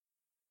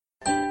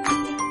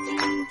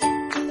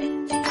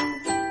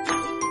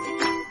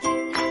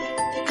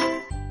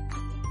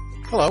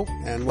Hello,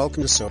 and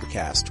welcome to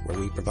Sobercast, where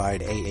we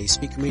provide AA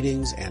speaker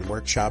meetings and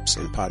workshops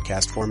in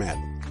podcast format.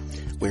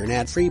 We're an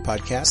ad-free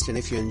podcast, and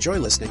if you enjoy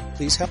listening,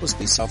 please help us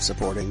be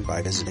self-supporting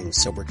by visiting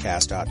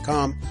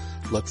Sobercast.com,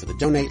 look for the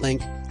donate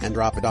link, and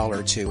drop $1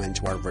 or $2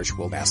 into our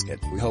virtual basket.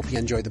 We hope you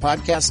enjoyed the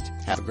podcast.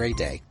 Have a great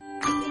day.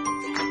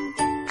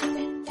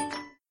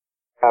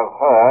 I've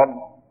heard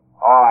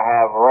or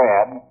have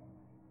read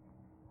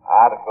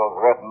articles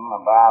written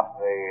about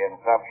the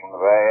inception of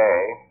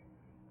AA.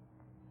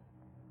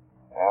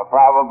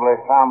 Probably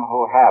some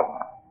who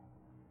haven't.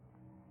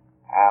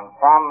 And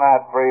from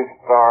that brief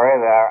story,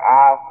 there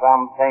are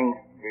some things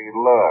to be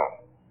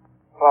learned.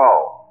 So,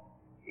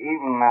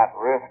 even at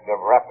risk of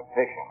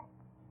repetition,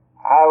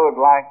 I would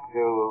like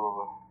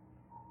to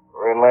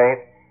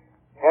relate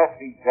just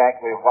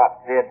exactly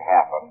what did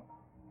happen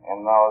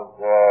in those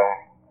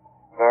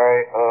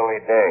very early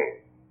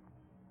days.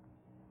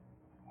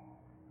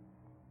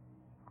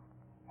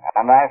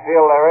 And I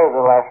feel there is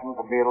a lesson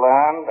to be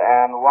learned,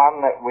 and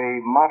one that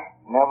we must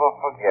never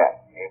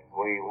forget if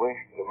we wish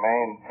to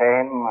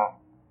maintain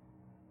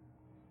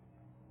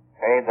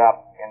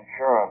paid-up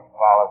insurance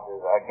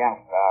policies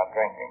against our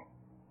drinking.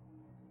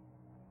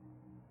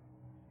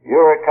 You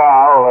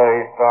recall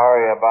the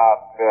story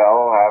about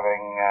Phil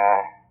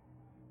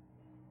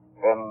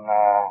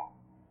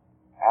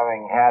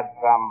having had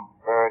some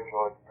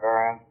spiritual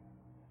experience,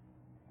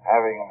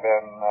 having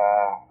been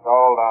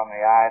sold on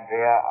the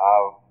idea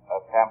of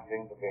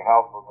attempting to be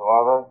helpful to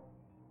others.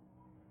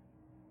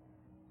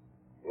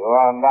 You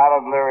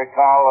undoubtedly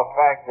recall the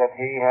fact that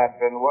he had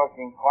been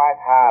working quite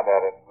hard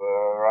at it for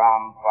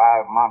around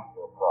 5 months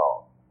or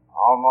so,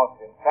 almost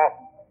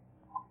incessantly,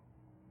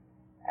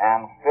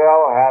 and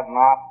still had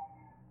not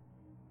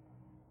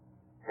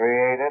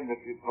created,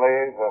 if you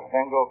please, a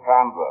single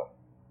convert.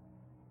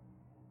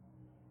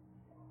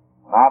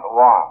 Not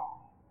one.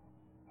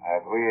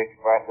 As we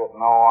express it,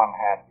 no one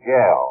had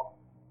gelled.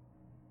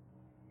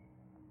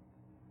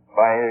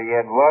 But he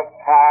had worked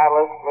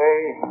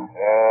tirelessly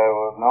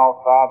with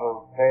no thought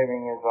of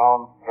saving his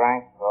own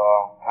strength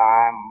or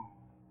time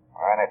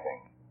or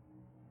anything.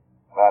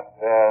 But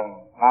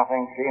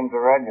nothing seemed to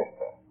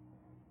register.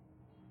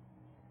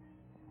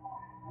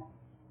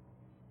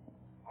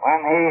 When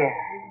he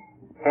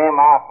came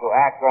out to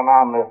Akron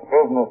on this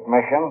business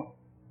mission,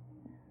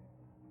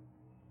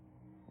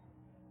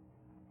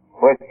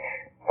 which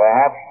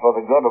perhaps for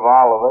the good of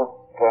all of us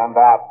turned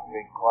out to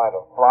be quite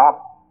a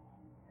flop,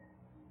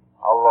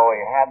 although he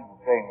had the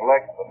thing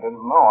licked but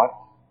didn't know it,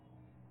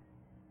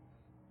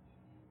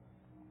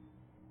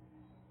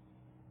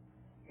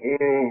 he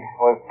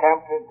was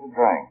tempted to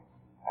drink,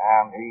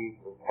 and he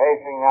was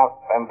pacing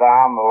up and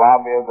down the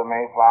lobby of the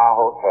Mayflower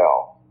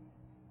Hotel,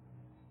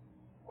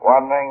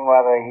 wondering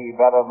whether he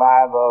better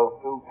buy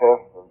those 2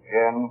 fifths of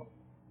gin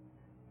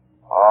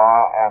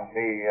and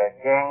be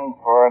king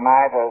for a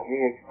night, as he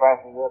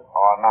expresses it,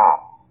 or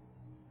not.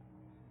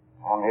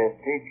 And his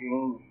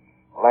teachings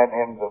led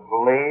him to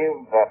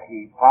believe that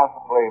he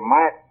possibly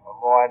might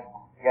avoid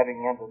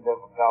getting into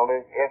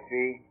difficulties if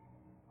he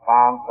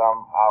found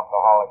some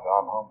alcoholic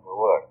on whom to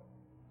work.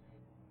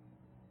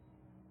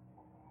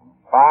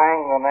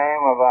 Spying the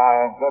name of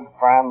our good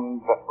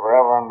friend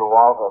Reverend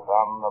Walters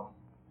on the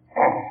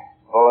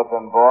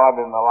bulletin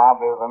board in the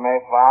lobby of the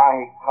Mayflower,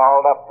 he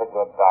called up the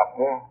good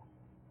doctor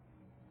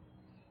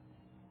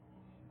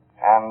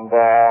and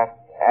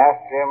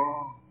asked him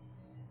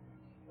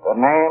the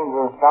names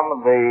of some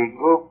of the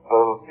group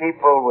of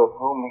people with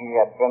whom he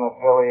had been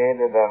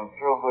affiliated and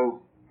through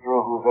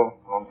whose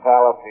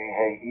instrumentality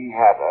he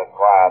had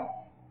acquired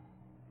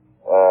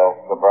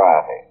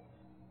sobriety.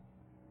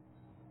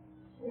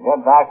 The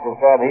good doctor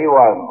said he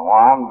wasn't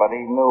one, but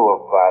he knew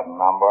of quite a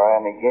number,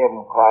 and he gave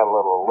him quite a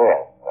little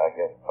list, I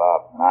guess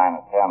about 9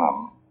 or 10 of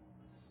them.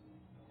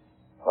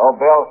 So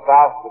Bill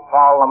starts to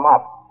call them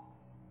up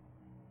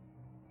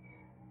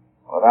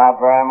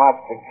without very much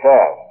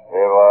success. They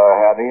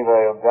had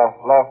either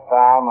just left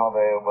town, or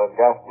they were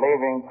just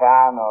leaving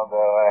town, or they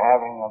were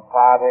having a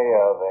party,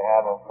 or they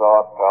had a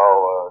sore toe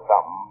or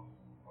something.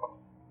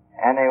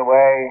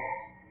 Anyway,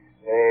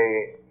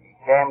 they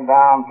came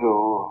down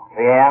to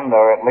the end,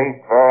 or at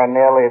least very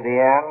nearly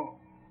the end,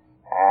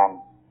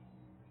 and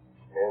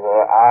his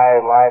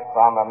eye lights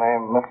on the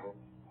name Mrs.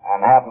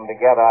 and happened to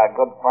get our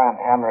good friend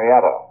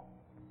Henrietta.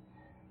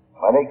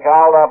 But he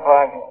called up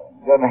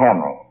good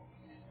Henry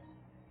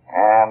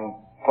and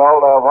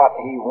told her what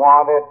he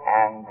wanted,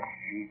 and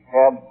she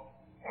said,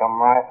 come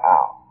right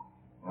out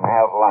and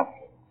have lunch.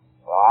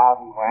 So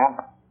out he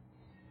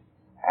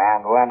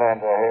went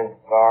into his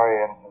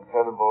story in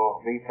considerable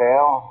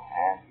detail,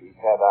 and she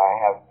said, I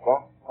have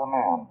just the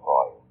man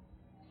for you.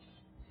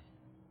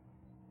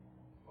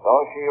 So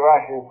she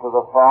rushes to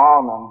the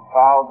phone and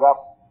calls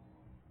up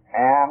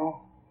Anne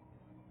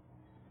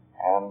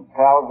and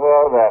tells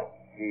her that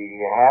she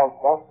has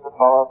just the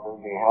fellow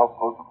to be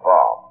helpful to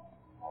Paul.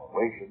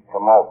 We should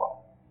come over.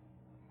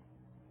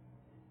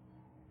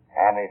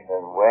 And he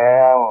said,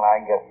 well,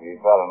 I guess we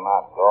better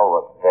not go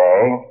over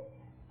today.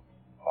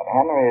 But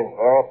Henry is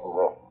very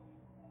persistent,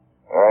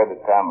 very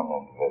determined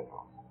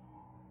individual.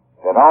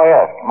 Said, Oh,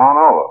 yes, come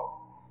on over.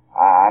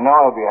 I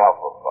know it'll be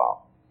helpful,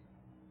 Bob.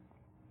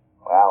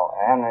 Well,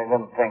 Henry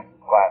didn't think it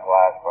quite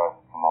wise for us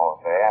to come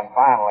over there, and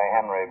finally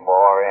Henry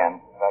bore in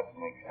to such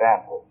an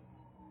extent that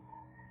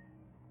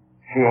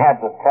she had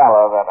to tell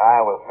her that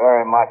I was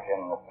very much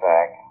in the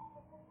sack,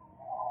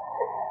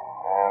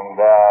 and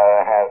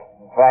has,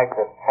 in fact,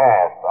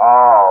 surpassed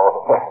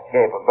all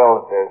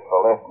capabilities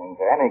for listening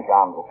to any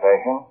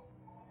conversation,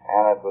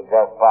 and it would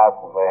just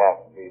possibly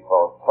have to be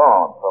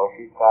postponed. So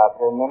she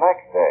stopped in the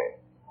next day,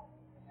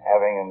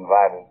 having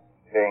invited,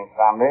 being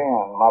Sunday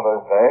and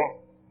Mother's Day,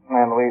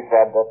 and we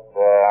said that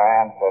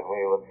Ann said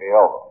we would be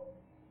over.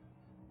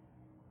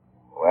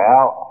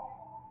 Well,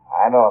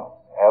 I don't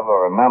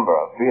ever remember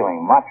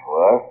feeling much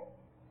worse,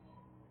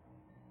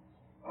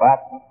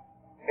 but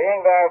being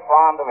very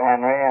fond of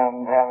Henry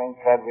and having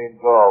said we'd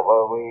go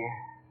over, we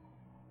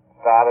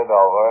started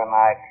over, and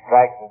I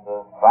extracted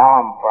a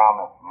solemn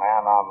promise from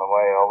Ann on the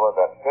way over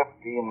that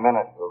 15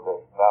 minutes of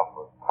this stuff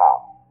was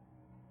tops.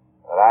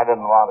 That I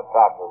didn't want to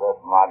talk to this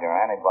mug or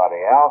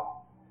anybody else,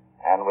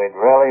 and we'd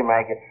really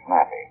make it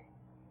snappy.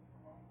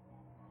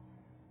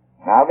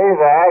 Now, these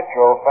are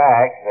actual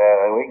facts.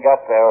 We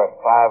got there at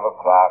 5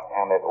 o'clock,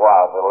 and it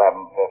was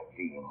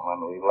 11:15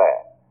 when we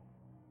left.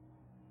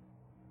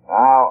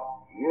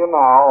 Now, you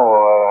know,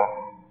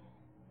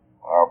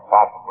 or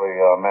possibly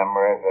your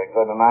memories are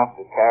good enough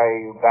to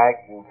carry you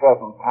back to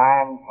certain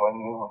times when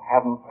you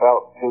haven't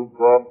felt too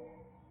good,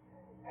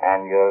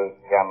 and you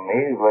can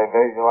easily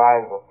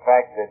visualize the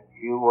fact that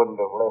you wouldn't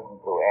have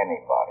listened to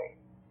anybody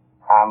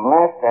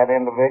unless that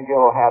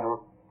individual had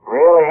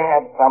really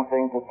had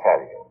something to tell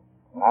you.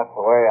 And that's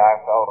the way I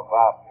felt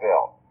about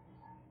Phil.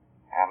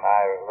 And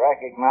I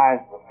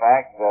recognized the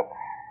fact that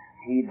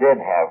he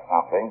did have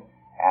something,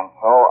 and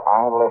so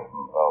I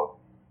listened those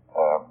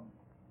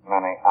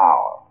many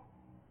hours.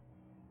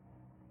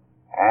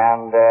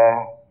 And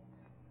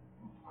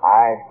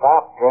I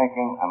stopped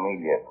drinking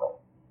immediately.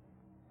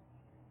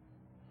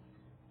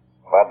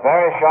 But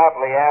very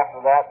shortly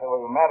after that, there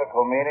was a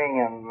medical meeting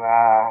in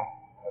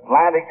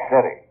Atlantic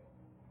City.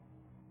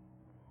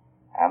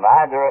 And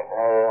I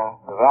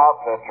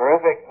developed a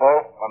terrific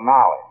thirst for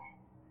knowledge.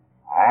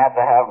 I had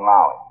to have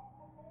knowledge.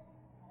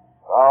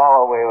 So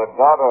I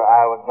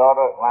would go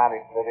to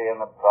Atlantic City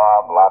and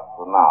absorb lots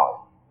of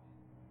knowledge.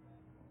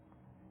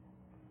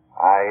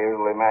 I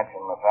usually mention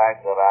the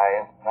fact that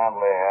I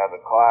incidentally had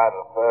acquired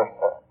a thirst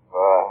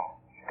for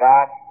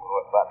Scotch,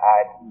 but I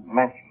didn't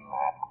mention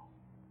that.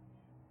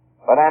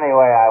 But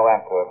anyway, I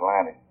went to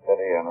Atlantic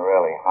City and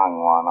really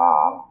hung one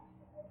on.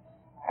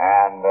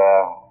 And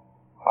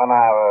when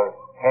I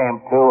came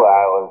to,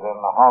 I was in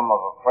the home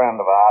of a friend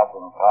of ours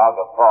in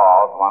Cuyahoga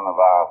Falls, one of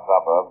our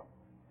suburbs.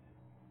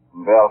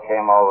 Bill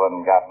came over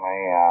and got me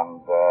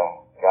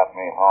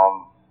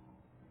home,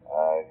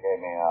 gave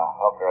me a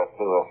hooker or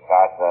two of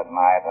scotch that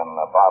night and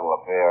a bottle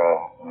of beer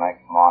the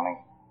next morning.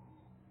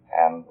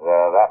 And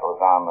that was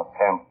on the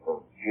 10th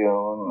of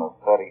June of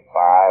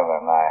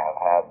 35, and I have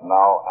had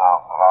no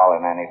alcohol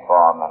in any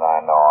form that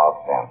I know of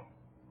since.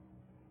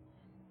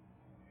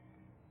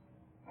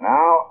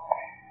 Now,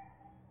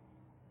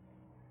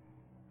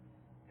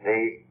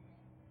 the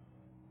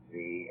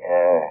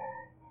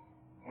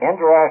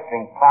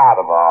interesting part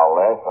of all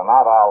this are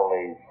not all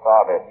these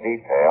sordid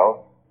details,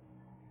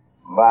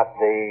 but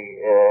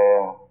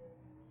the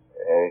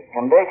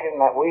condition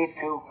that we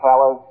two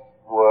fellows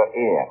were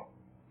in.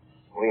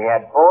 We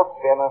had both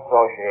been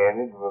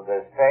associated with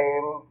the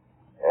same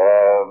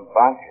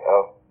bunch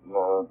of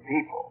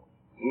people.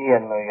 He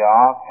in New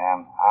York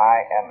and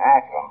I in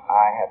Akron.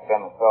 I had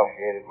been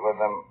associated with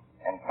him,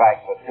 in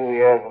fact, for 2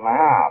 years and a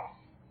half.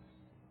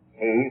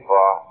 He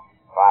for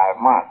 5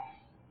 months.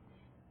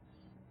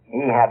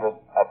 He had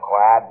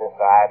acquired this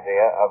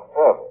idea of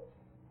service,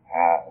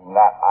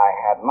 that I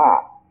had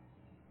not.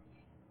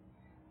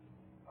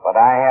 But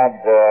I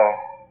had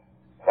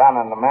done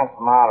an immense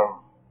amount of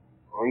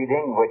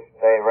reading, which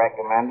they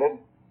recommended.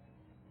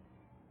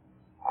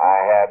 I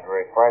had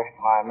refreshed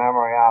my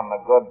memory on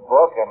the good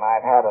book, and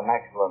I'd had an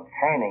excellent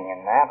training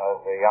in that as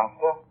a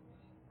youngster.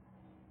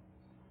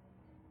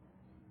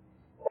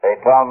 They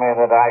told me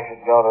that I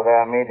should go to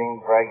their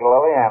meetings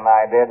regularly, and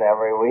I did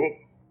every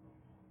week.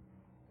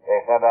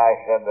 They said I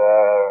should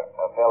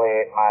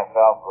affiliate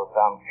myself with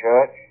some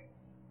church,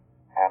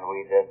 and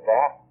we did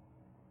that.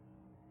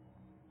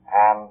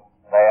 And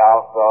they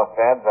also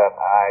said that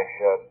I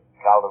should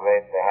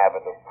cultivate the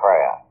habit of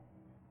prayer.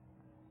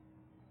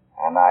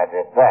 And I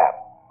did that,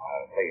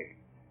 at least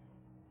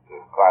to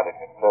quite a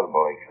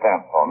considerable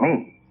extent for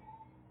me.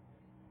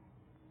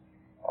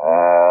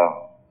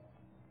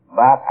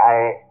 But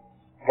I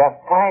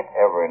got tight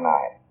every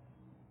night.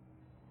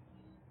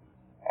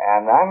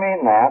 And I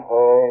mean that.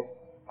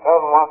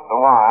 Every once in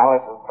a while,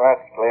 it was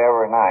practically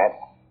every night.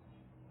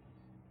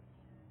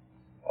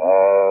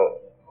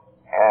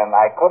 And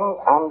I couldn't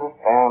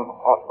understand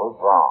what was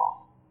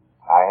wrong.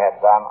 I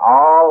had done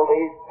all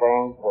these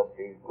things that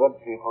these good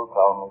people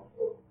told me to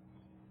do.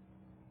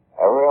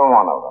 Every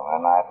one of them.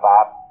 And I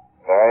thought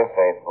very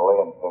faithfully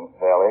and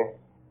sincerely,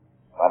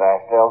 but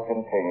I still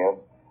continued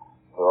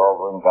to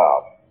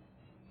overindulge.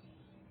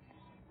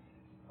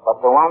 But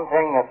the one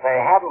thing that they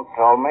hadn't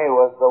told me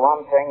was the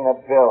one thing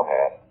that Bill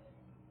had.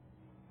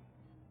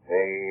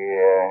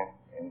 The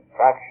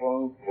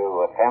instruction to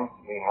attempt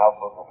to be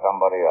helpful to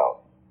somebody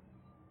else.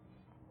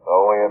 So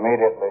we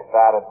immediately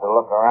started to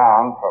look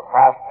around for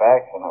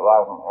prospects, and it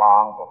wasn't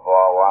long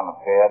before one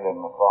appeared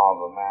in the form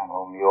of a man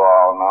whom you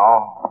all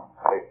know,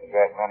 at least a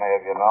great many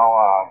of you know,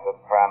 a good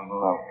friend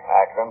of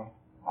Akron.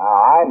 Now,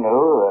 I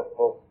knew that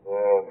this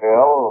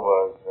Bill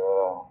was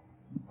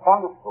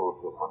Sunday school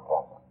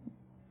superintendent.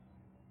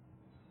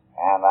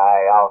 And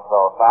I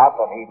also thought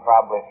that he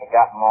probably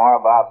forgot more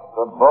about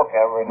the good book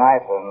every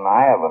night than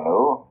I ever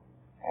knew.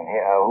 And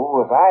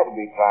who was I to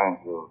be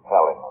trying to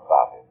tell him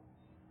about it?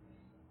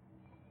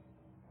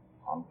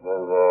 And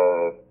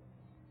it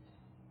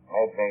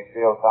made me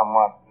feel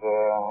somewhat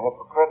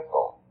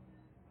hypocritical.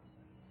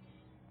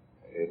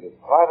 It was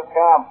quite a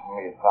job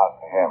for me to talk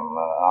to him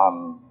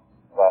on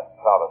that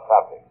sort of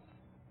subject.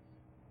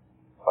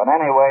 But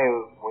anyway,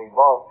 we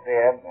both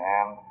did,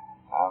 and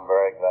I'm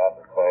very glad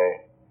to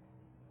say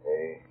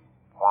the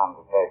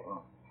conversation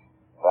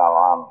fell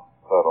on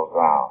fertile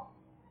ground.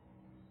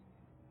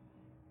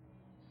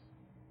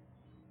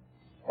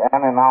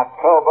 Then in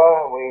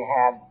October, we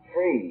had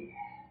 3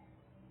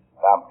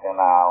 dumped in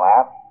our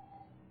lap,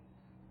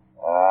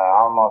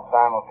 almost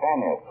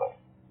simultaneously.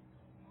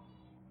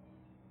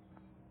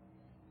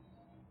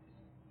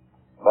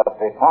 But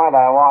the point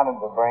I wanted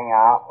to bring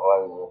out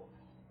was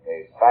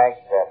the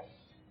fact that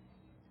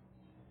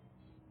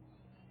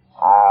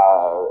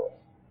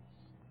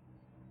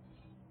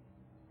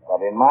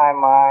in my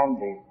mind,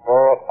 the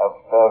spirit of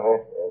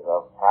service is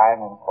of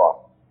prime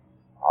importance,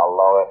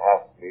 although it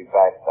has to be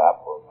backed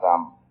up with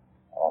some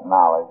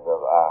knowledge of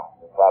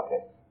the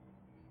subject.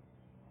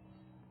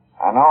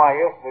 I know I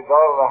used to go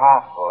to the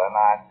hospital, and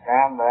I'd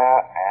stand there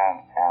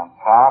and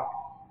talk.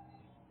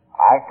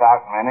 I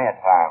talked many a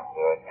time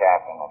to a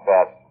chap in the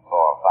bed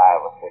for 5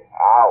 or 6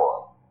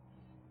 hours.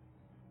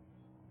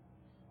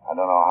 I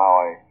don't know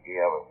how he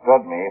ever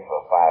stood me for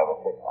 5 or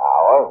 6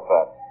 hours,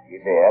 but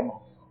he did.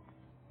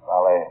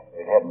 Well,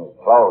 it hid in his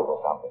clothes or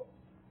something.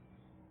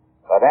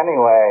 But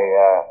anyway,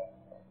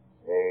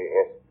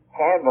 it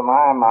came to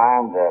my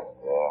mind that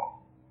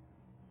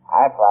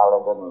I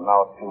probably didn't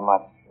know too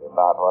much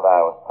about what I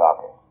was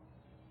talking.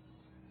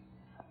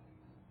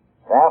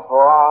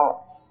 Therefore,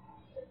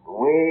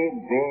 we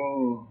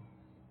being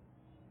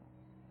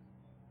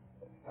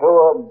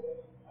stewards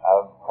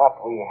of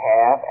what we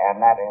have,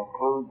 and that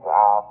includes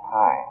our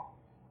time,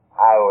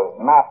 I was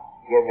not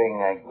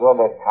giving a good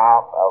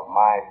account of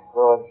my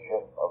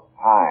stewardship of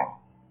time.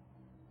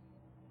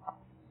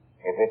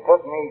 If it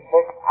took me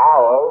 6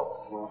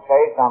 hours to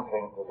say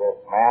something to this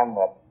man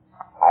that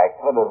I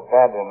could have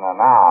said in an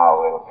hour,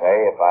 we'll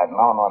say, if I'd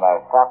known what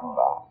I was talking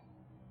about,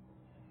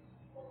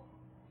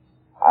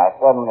 I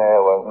certainly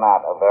was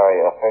not a very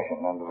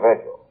efficient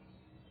individual.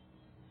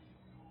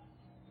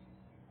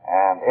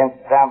 And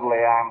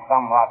incidentally, I'm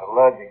somewhat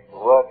allergic to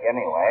work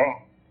anyway.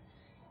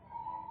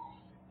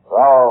 So,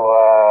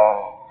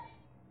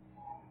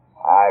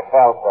 I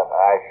felt that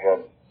I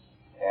should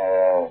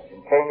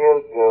continue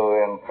to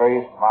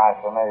increase my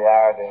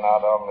familiarity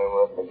not only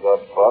with the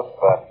good book,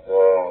 but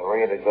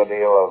read a good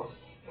deal of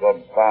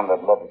good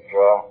standard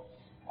literature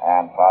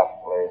and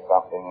possibly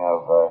something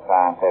of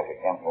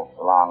scientific interest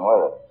along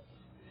with it.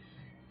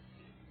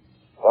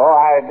 So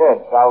I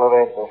did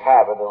cultivate this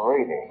habit of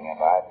reading, and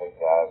I think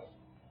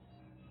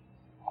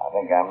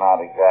I'm not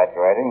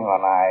exaggerating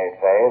when I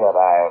say that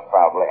I have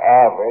probably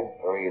averaged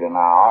to read an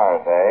hour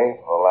a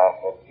day for the last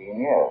 15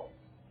 years.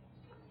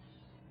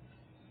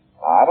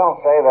 Now, I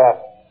don't say that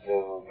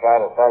to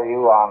try to sell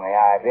you on the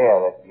idea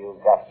that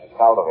you've got to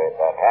cultivate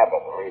that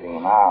habit of reading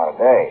an hour a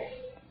day,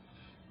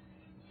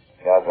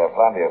 because there are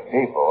plenty of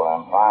people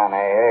and fine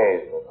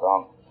AAs that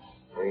don't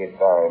read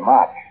very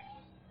much.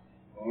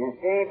 You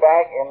see,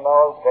 back in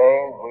those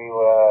days, we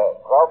were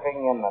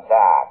groping in the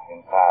dark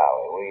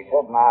entirely. We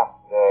did not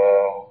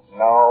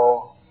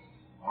know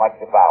much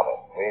about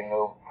it. We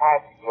knew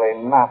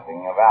practically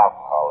nothing of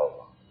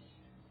alcoholism.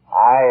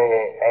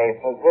 A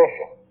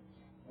physician,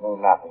 knew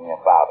nothing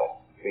about it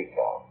to speak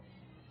of.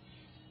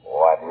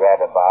 Oh, I'd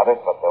read about it,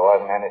 but there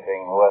wasn't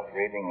anything worth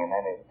reading in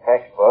any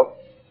textbook,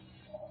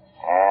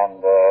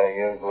 and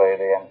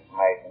usually the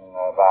information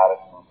about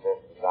it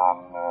consisted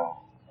on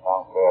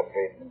some fair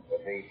treatment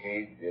for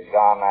DTs. You'd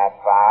gone that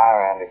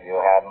far, and if you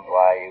hadn't,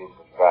 why, you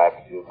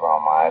prescribed 2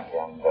 bromides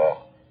and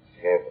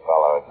gave the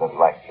fellow a good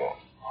lecture,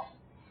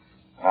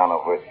 none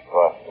of which, of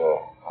course,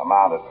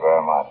 amounted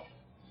very much.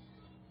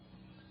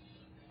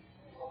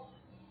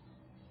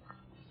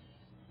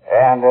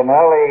 And in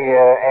early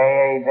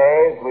AA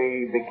days,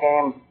 we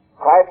became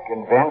quite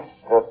convinced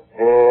that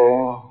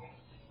the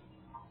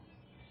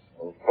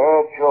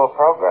spiritual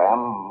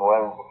program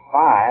was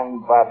fine,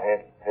 but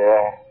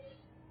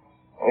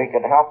we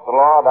could help the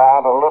Lord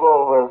out a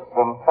little with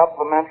some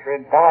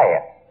supplementary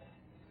diet.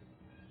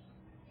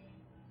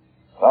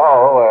 So,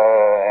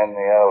 in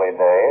the early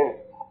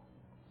days,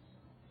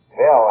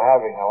 Bill,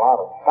 having a lot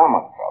of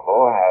stomach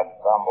trouble, had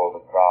stumbled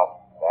across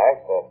the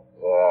fact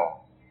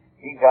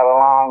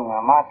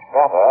much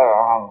better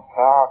on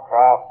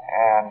sauerkraut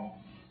and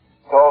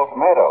cold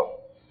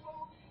tomatoes.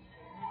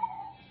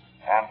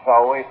 And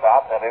so we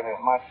thought that if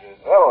as much as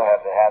Bill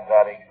had had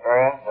that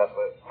experience, that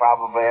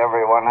probably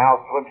everyone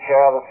else would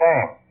share the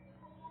same.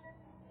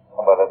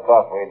 But of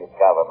course we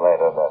discovered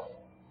later that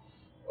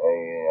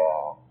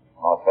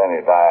most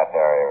any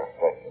dietary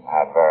restriction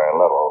had very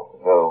little to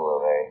do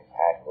with the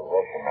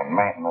acquisition and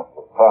maintenance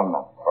of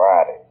permanent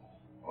variety.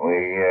 We,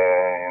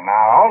 in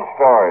our own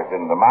stories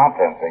in the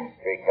mountains things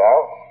speak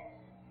of,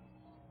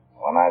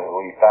 when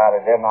we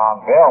started in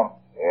on Bill,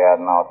 we had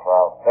no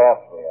 12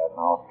 steps, we had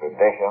no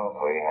traditions,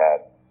 we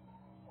had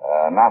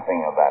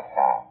nothing of that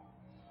kind.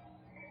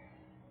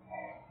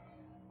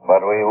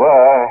 But we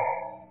were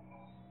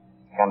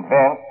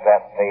convinced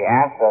that the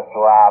answer to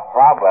our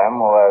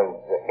problem was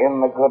in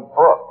the good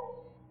book.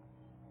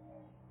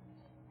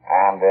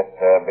 And it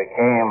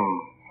became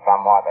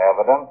somewhat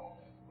evident,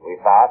 we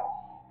thought,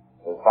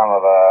 to some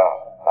of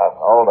us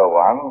older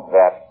ones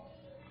that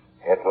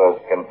it was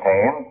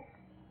contained,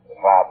 the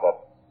fact that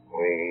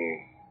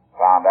we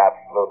found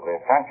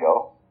absolutely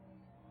essential,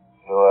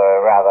 to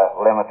a rather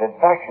limited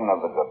section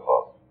of the good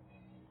book.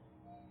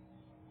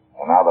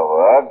 In other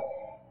words,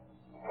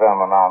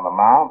 Sermon on the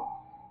Mount,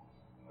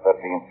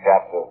 13th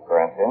chapter of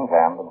Corinthians,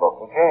 and the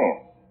book of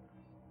James.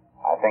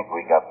 I think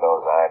we got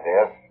those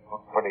ideas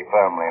pretty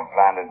firmly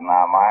implanted in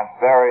our minds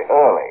very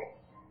early.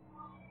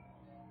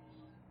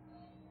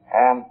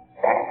 And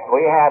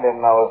we had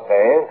in those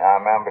days, our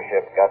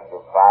membership got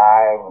to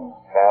 5 and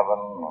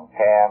 7 and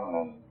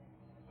 10 and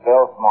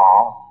still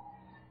small.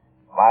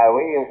 Why,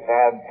 we used to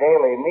have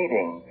daily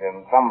meetings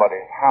in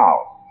somebody's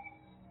house.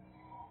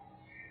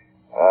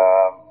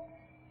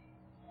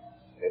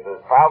 It was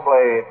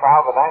probably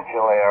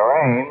providentially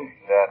arranged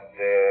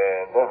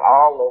that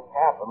all this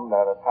happened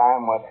at a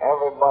time when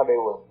everybody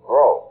was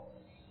broke.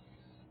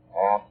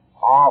 And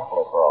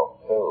awfully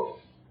broke, too.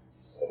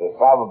 It was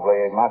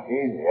probably much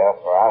easier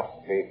for us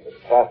to be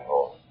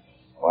successful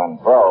when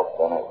broke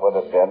than it would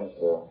have been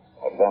to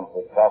have been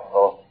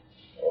successful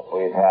if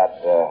we'd had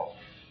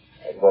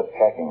a good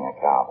checking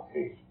account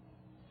apiece.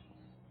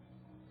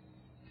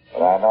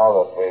 But I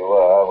know that we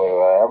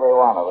were every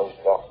one of us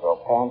just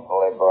so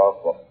painfully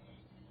broke that,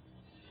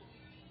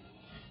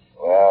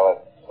 well,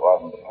 it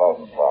wasn't a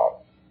pleasant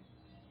thought.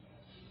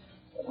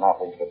 But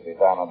nothing could be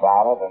done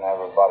about it, and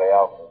everybody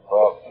else was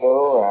broke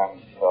too, and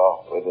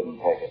so we didn't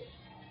take it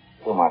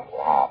too much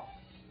to heart.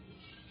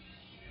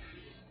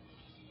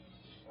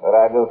 But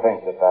I do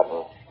think that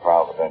was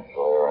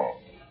providentially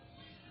arranged.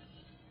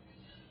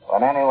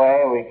 But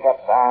anyway, we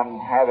kept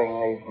on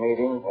having these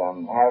meetings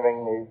and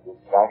having these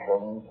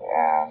discussions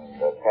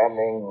and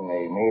attending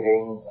the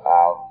meetings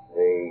of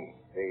the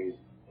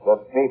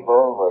good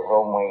people with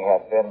whom we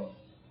had been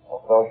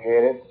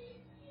associated,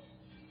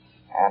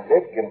 and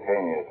did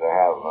continue to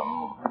have them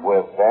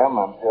with them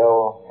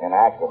until, in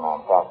Akron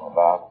I'm talking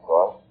about, of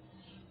course,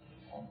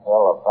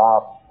 until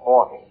about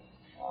 40,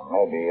 or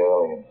maybe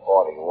early in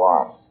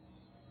 41.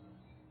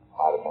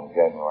 Might have been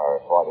January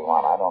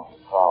 41, I don't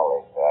recall the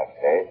exact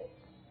date.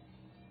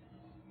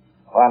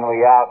 When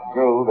we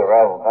outgrew the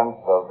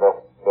residence of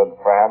this good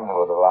friend who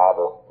had allowed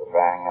us to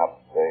bang up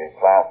the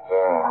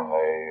plaster and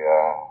the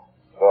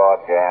door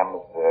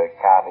jambs,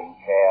 carting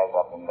chairs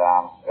up and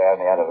down the stairs,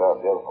 and he had a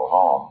very beautiful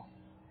home.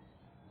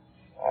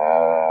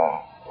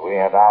 We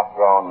had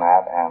outgrown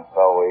that, and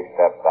so we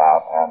stepped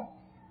out and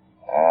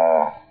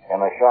in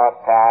a short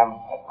time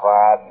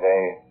acquired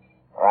the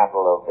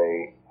rental of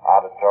the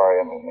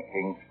auditorium in the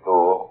King's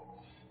School,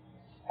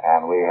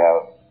 and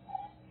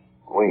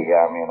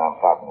I'm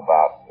talking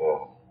about the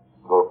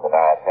group that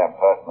I attend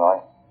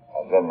personally,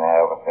 have been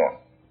there ever since.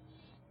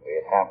 We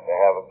attempt to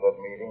have a good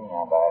meeting,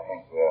 and I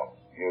think we're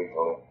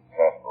usually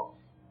successful.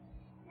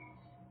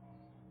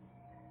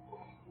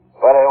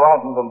 But it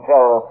wasn't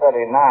until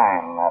 39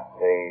 that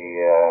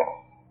the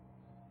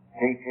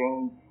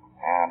teachings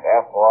and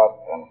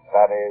efforts and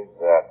studies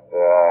that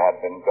had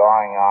been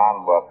going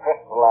on were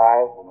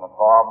crystallized in the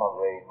form of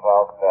the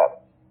 12 steps.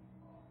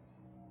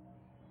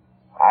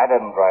 I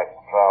didn't write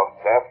the 12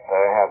 steps.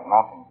 They had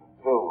nothing to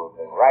do with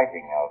the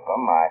writing of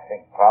them. I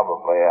think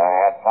probably I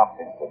had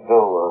something to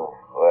do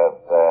with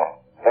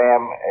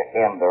them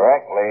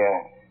indirectly,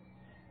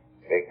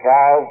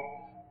 because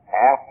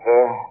after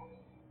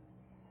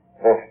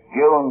this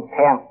June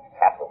 10th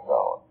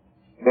episode,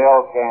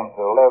 Bill came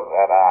to live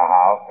at our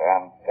house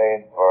and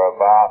stayed for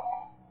about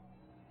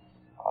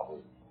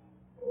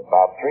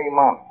 3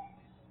 months.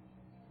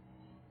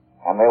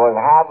 And there was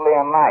hardly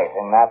a night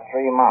in that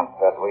 3 months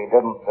that we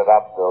didn't sit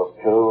up till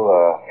 2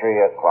 or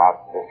 3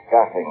 o'clock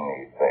discussing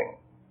these things.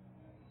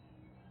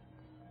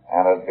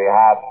 And it'd be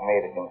hard for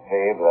me to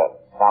conceive that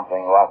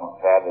something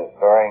wasn't said as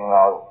during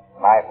those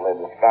nightly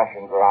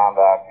discussions around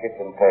our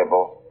kitchen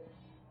table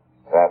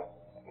that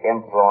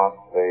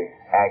influenced the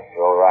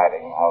actual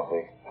writing of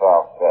the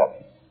 12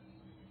 steps.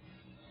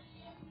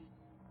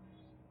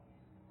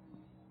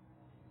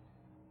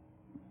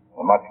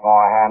 Much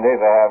more handy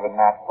to have in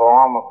that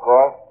form, of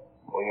course.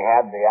 We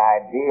had the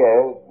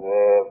ideas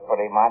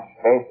pretty much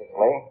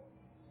basically,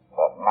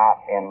 but not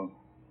in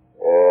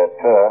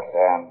terse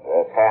and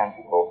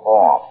tangible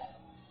form.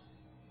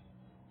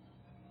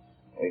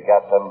 We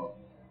got them,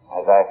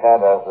 as I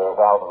said, as a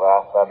result of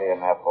our study in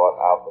Newport,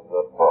 out of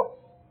good books.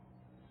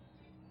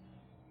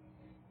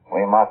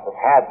 We must have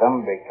had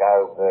them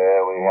because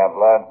we have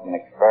learned and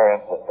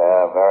experienced that they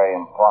are very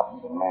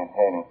important in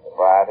maintaining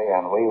sobriety,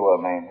 and we were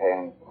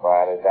maintaining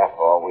sobriety,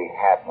 therefore we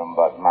had them,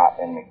 but not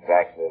in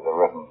exactly the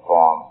written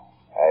form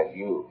as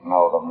you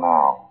know them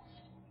now.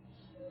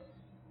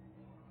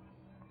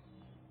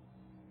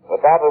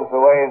 But that was the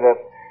way that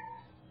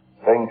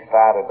things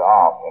started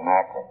off in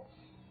Akron.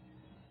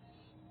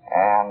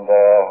 And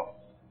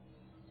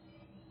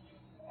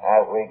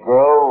as we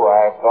grew,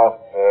 of course,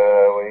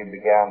 we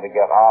began to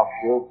get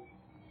offshoots.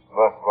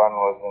 First one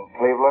was in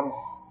Cleveland,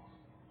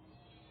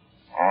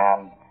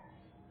 and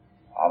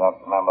I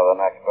don't remember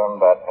the next one,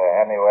 but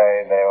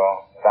anyway, they were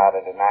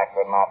started in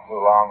Akron not too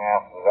long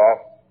after that,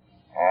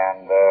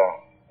 and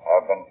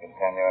have been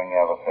continuing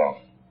ever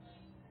since.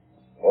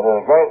 It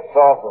is a great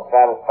source of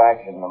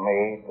satisfaction to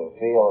me to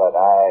feel that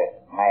I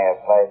may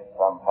have played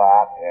some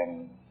part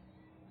in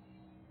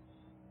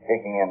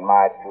kicking in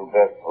my 2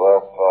 bits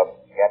worth toward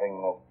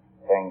getting this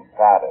thing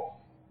started.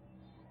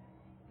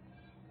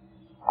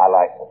 I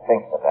like to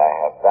think that I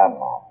have done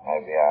that.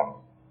 Maybe I'm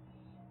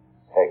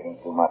taking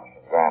too much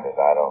for granted,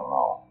 I don't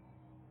know.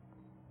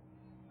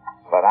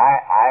 But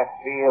I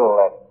feel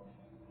that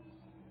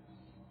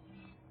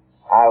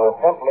I was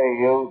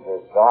simply used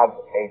as God's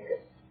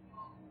agent.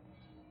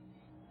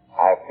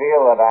 I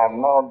feel that I'm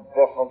no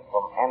different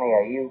from any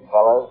of you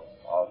fellas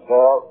or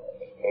girls,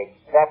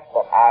 except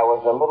that I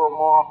was a little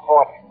more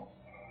fortunate.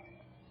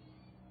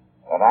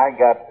 That I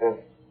got this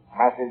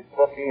message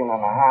 15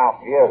 and a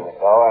half years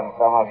ago, and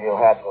some of you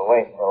had to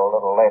wait till a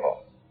little later.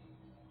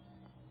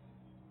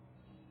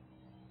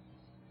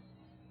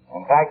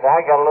 In fact,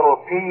 I got a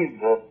little peeved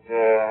at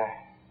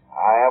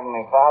our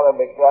Heavenly Father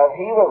because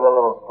He was a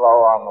little slow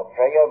on the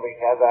trigger,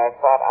 because I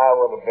thought I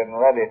would have been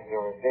ready to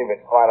receive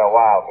it quite a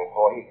while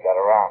before He got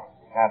around to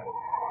present it.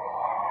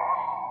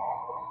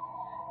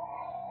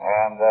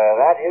 And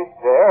that used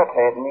to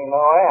irritate me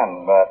no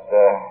end, but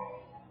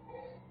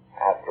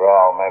after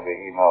all, maybe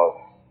He knows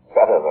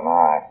better than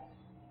I.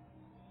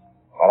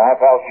 But I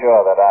felt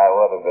sure that I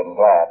would have been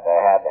glad to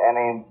have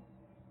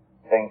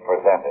anything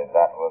presented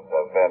that would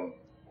have been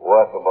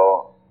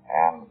workable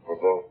and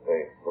produced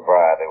the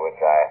sobriety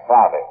which I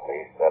thought, at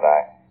least, that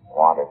I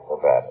wanted so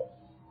badly.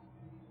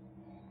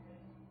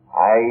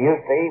 I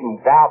used to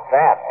even doubt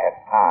that at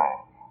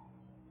times.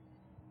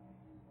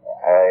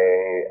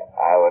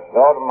 I would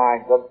go to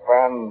my good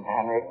friend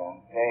Henry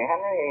and say,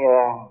 Henry,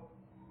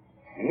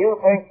 do you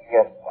think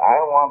that I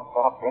want to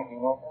stop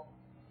drinking with you?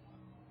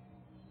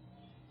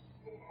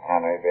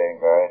 Henry, being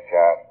very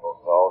charitable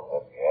soul,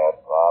 said, yes,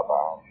 Bob,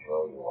 I'm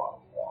sure you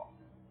want that.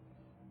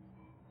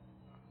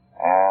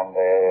 And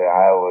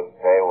I would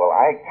say, well,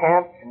 I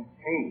can't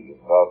conceive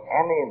of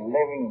any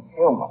living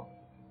human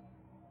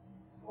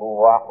who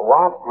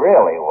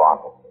really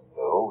wanted to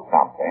do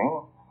something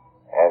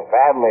as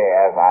badly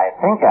as I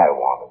think I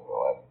want to do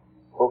it,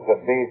 who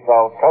could be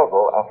so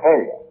total a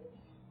failure.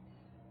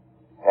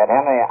 Said,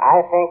 Henry,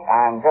 I think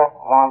I'm just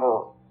one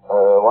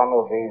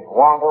of these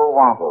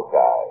want-to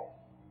guys.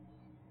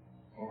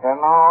 He said,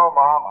 no,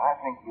 Bob, I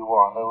think you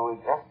want to. We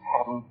just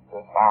haven't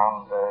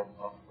found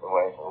just the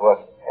way to work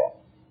it yet.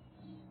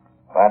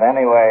 But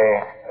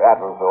anyway, that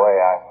was the way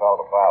I felt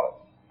about it.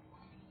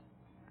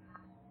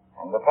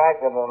 And the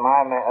fact that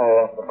my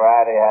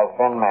sobriety has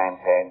been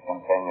maintained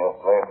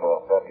continuously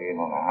for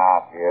 13 and a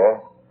half years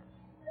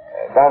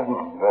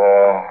doesn't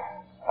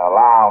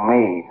allow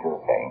me to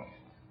think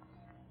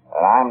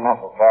that I'm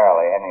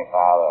necessarily any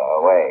farther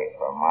away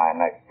from my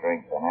next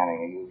drink than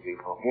any of you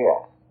people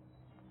here.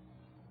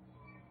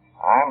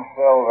 I'm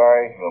still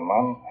very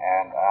human,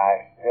 and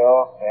I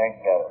still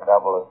think that a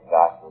double of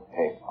scotch would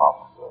taste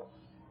awful good.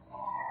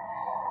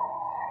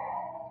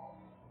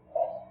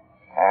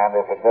 And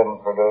if it didn't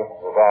produce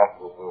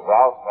disastrous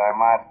results, I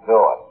might do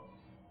it.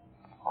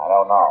 I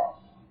don't know.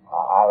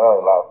 I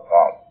really love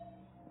scotch.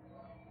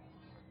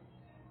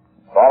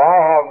 But I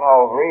have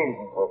no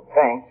reason to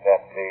think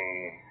that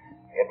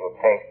it would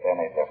taste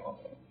any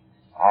differently.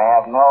 I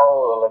have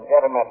no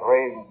legitimate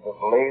reason to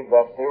believe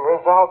that the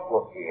results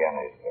would be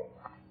any different.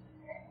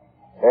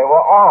 They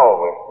were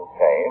always the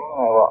same.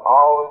 They were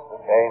always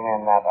the same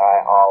in that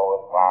I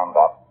always wound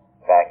up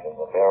back in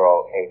the dear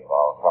old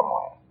 8-ball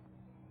somewhere.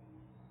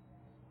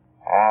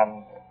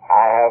 And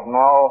I have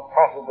no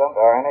precedent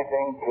or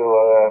anything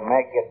to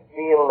make it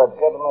feel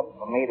legitimate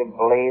for me to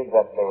believe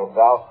that the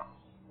results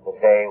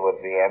today would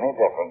be any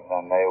different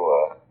than they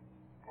were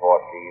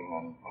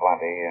 14 and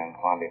 20 and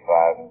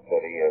 25 and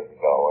 30 years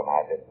ago when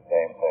I did the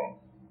same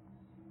thing.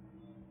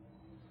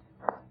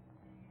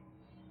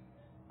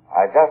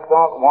 I just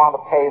don't want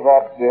to pay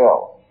that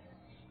bill,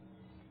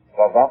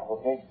 because that's a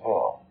big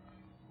bill.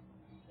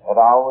 It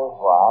always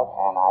was,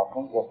 and I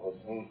think it would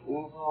be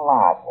even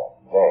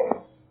larger today,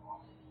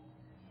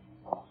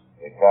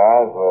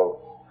 because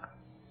with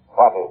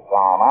what has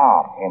gone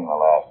on in the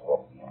last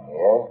 15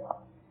 years,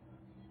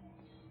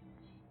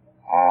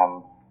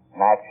 and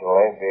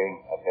actually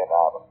being a bit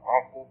out of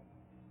practice,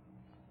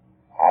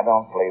 I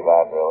don't believe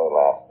I'd really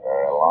last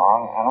very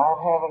long, and I'm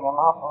having an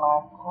awful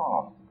nice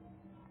time.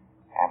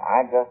 And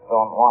I just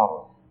don't want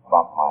to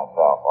bump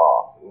myself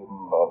off, even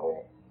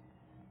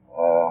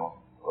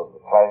with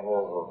the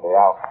pleasures of the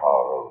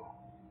alcohol route.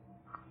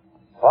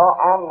 So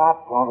I'm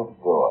not going to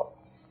do it.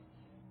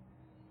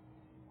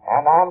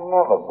 And I'm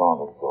never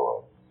going to do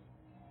it.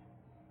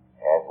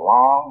 As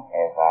long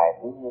as I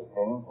do the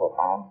things that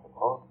I'm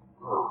supposed to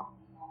do.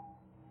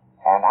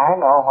 And I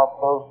know what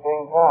those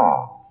things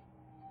are.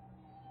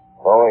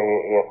 So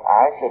if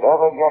I should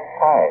ever get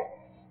tired,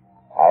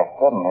 I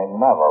certainly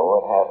never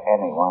would have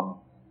anyone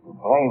to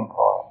blame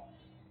for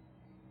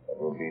it. It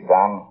would be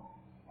done,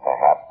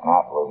 perhaps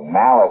not with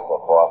malice or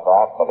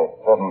forethought, but it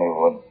certainly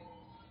would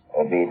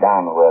be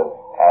done with,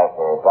 as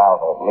a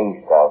result at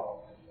least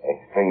of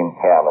extreme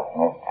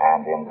carelessness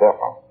and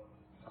indifference.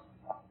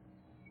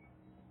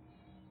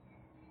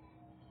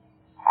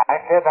 I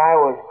said I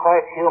was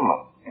quite human.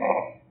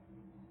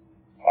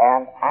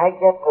 And I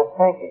get to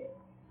thinking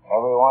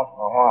every once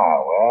in a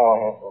while, well,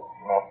 here's this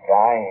Smith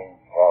guy, he's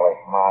a fairly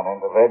smart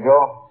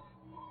individual.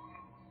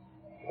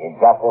 He's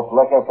got this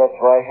liquor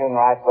situation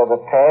right by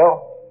the tail,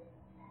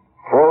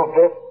 proved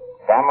it,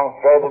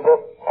 demonstrated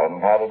it,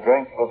 hadn't had a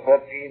drink for 15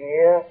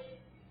 years.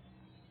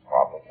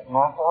 Probably could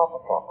knock off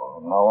a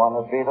couple, and no one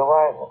would be the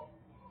wiser.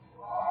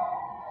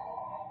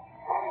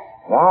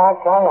 No, I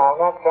tell you, I'm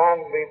not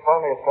trying to be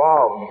funny at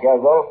all, because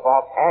those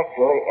thoughts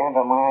actually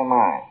enter my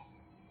mind.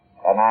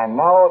 And I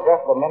know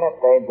just the minute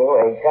they do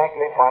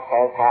exactly what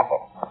has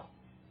happened.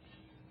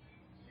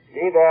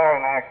 See, there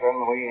in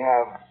Akron, we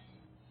have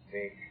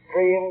the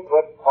extreme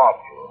good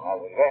fortune,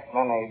 as a great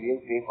many of you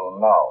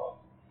people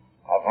know,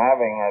 of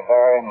having a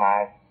very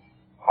nice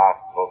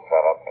hospital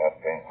set up at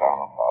St.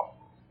 Thomas Hospital.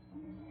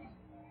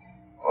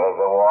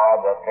 With a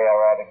ward that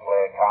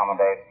theoretically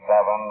accommodates 7,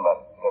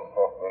 but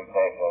statistically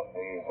takes us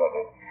these, but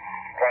it's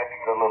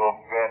stretched a little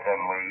bit,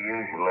 and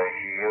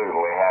she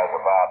usually has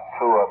about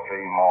 2 or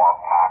 3 more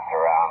parked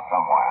around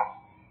somewhere.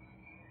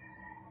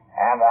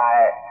 And I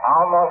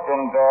almost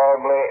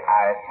invariably,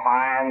 I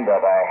find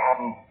that I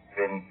haven't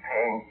been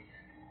paying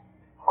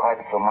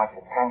quite so much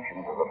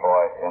attention to the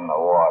boys in the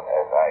ward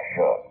as I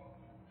should.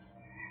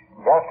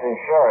 Just as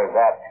sure as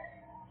that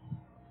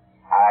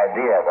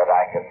idea that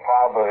I could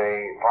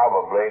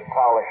probably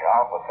polish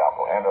off a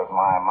couple enters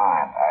my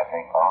mind, I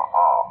think,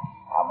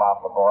 how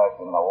about the boys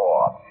in the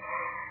ward?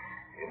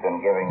 You've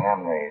been giving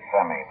them the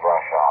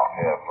semi-brush off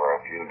here for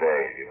a few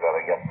days. You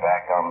better get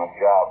back on the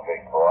job,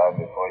 big boy,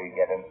 before you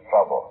get into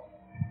trouble.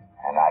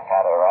 And I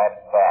cut her right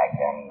back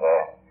and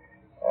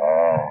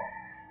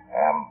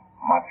am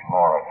much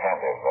more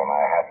attentive than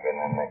I had been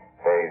in the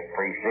days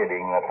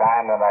preceding the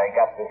time that I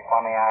got this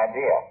funny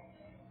idea.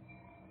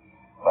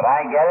 But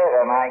I get it,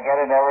 and I get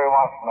it every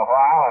once in a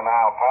while, and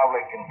I'll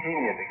probably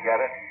continue to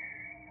get it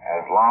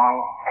as long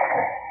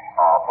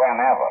or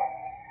whenever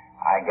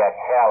I get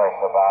careless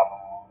about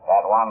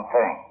that one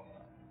thing.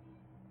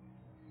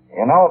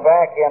 You know,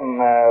 back in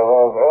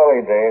those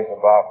early days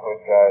about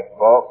which I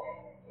spoke,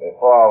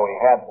 before we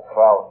had the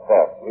 12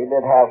 steps, we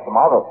did have some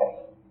other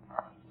things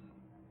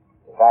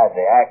besides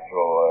the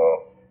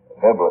actual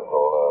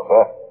biblical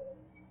verses.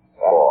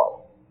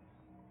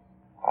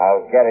 I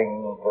was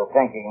getting to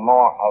thinking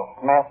more of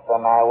Smith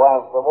than I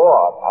was the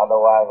ward.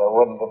 Otherwise, I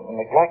wouldn't have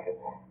neglected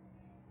him.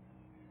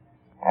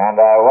 And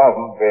I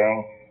wasn't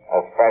being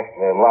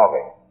especially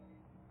loving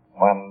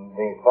when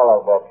these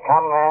fellows had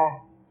come there,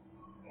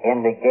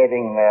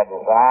 indicating their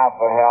desire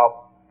for help,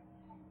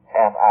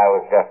 and I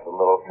was just a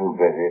little too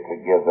busy to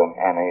give them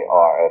any,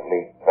 or at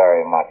least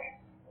very much,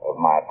 of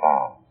my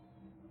time.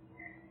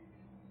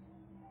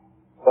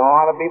 Don't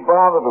want to be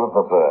bothered with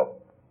the bird.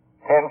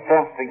 10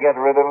 cents to get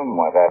rid of him,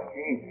 why, that's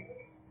easy.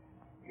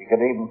 You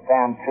could even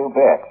stand 2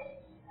 bits.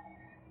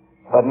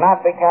 But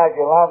not because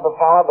you love the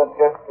fellow, but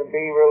just to be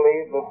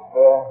relieved of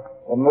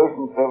the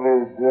nuisance of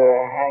his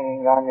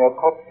hanging on your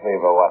coat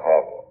sleeve or what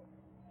have you.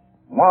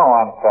 No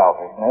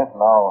unselfishness,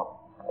 no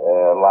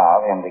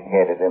love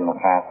indicated in the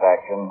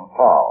transaction at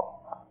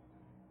all.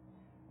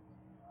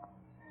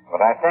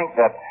 But I think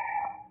that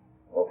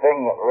the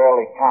thing that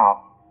really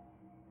counts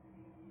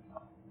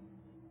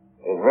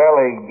is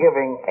really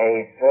giving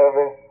a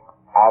service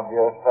of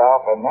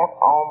yourself, and that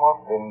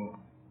almost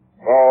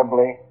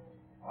invariably,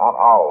 not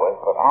always,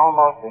 but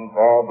almost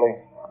invariably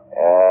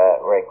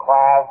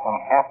requires some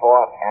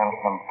effort and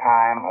some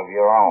time of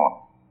your own.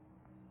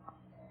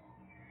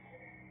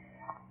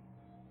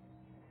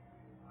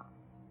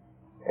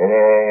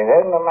 It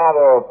isn't a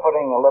matter of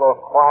putting a little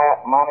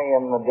quiet money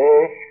in the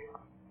dish.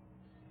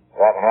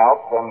 That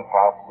helps, and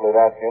possibly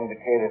that's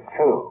indicated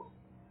too.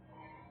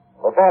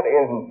 But that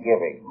isn't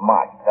giving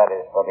much. That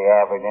is for the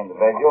average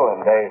individual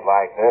in days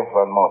like this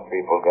when most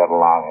people get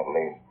along at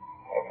least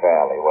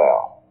fairly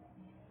well.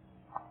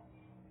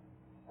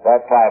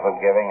 That type of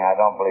giving I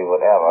don't believe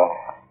would ever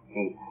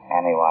keep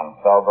anyone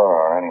sober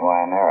or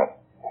anywhere near it.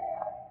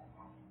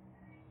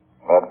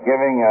 But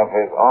giving of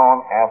his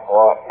own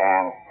effort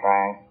and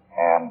strength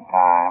and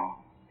time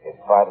is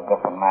quite a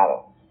different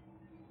matter.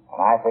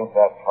 And I think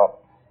that's what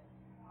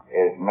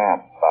is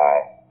meant by,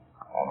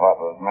 and what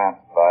was meant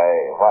by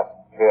what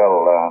Bill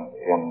learned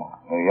in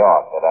New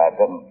York that I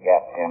didn't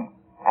get in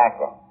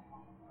Akron.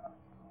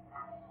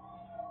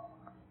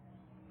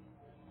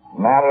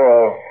 Matter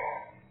of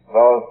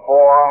those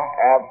four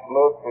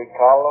absolutes, we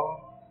call them,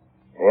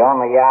 the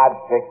only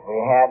yardsticks we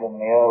had in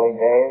the early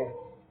days,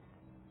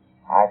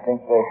 I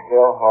think they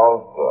still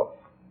hold good.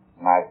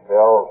 And I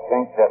still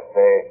think that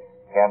they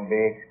can be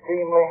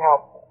extremely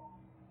helpful.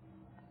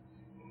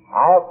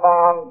 I have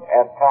found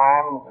at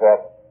times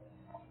that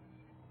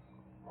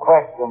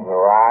questions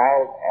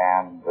arise,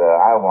 and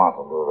I want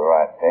to do the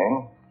right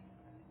thing,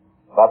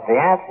 but the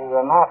answers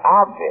are not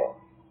obvious.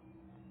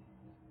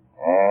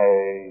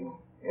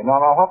 You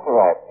don't know what the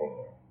right thing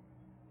is.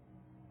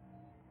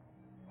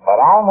 But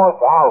almost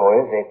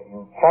always, if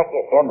you check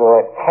into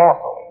it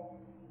carefully,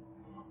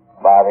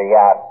 by the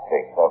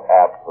yardsticks of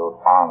absolute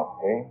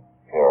honesty,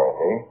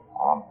 purity,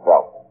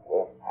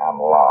 unselfishness, and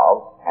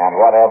love, and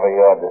whatever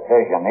your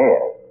decision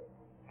is,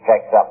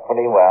 checks up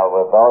pretty well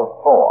with those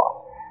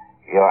four,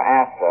 your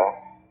answer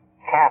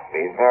can't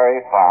be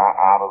very far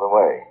out of the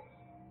way.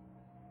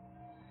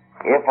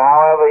 If,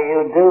 however, you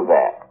do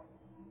that,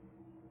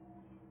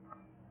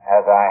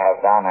 as I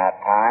have done at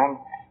times,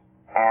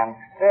 and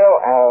still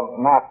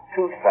am not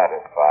too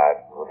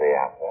satisfied with the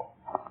answer,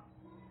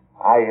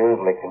 I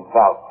usually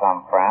consult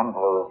some friend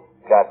whose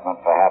judgment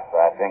perhaps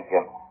I think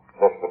in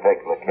this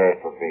particular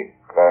case would be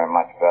very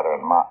much better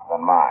than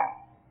mine.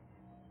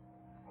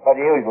 But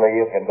usually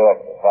you can do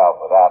it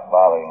yourself without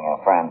bothering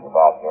your friends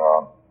about your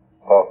own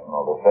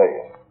personal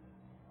decision.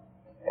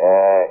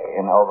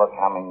 In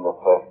overcoming the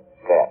first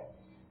step.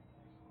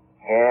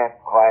 Can't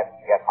quite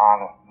get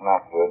honest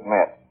enough to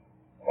admit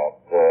that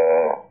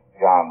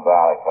John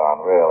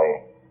Barleycorn really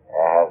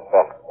has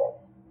bested us.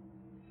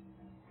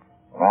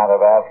 The matter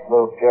of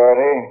absolute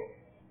purity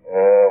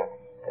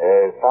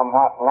is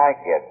somewhat like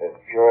it. It's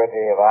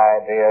purity of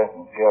ideas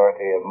and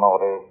purity of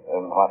motives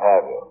and what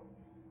have you.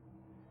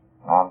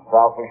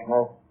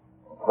 Non-selfishness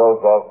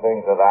includes those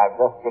things that I've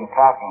just been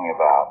talking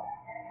about.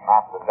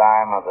 Not the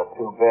dime or the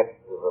 2 bits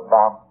to the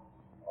bump,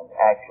 and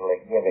actually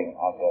giving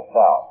of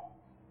yourself.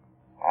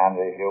 And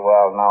as you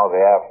well know,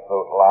 the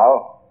absolute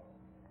love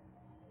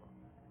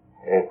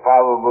is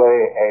probably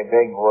a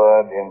big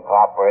word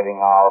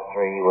incorporating all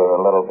three with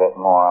a little bit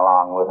more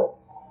along with it.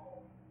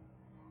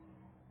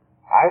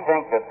 I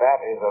think that that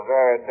is a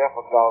very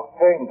difficult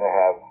thing to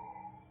have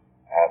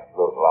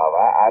absolute love.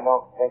 I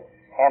don't think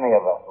any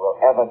of us will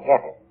ever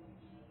get it.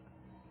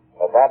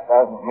 But that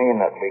doesn't mean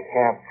that we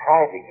can't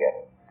try to get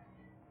it.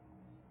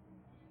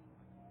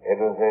 It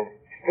was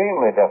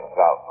extremely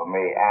difficult for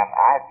me, and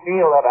I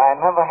feel that I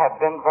never have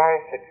been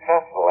very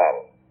successful at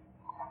it.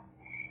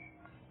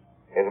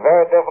 It's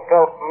very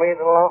difficult for me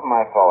to love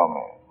my fellow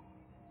man.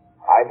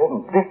 I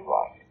didn't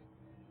dislike it,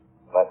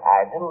 but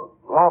I didn't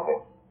love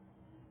him.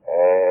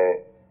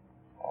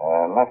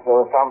 Unless there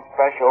was some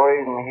special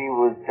reason I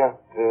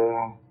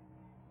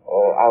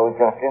was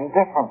just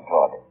indifferent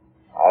toward him.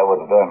 I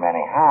wouldn't do him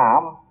any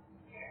harm.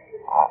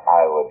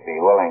 I would be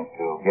willing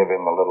to give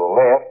him a little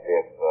lift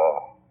if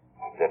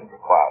it didn't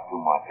require too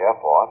much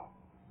effort.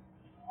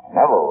 I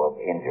never would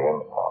injure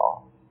him at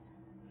all.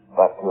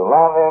 But to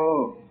love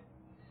him,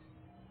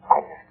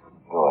 I just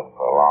couldn't do it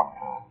for a long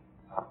time.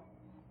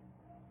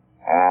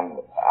 And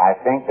I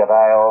think that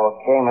I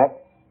overcame it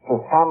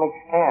to some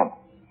extent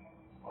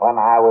when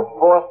I was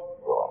forced to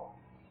do it.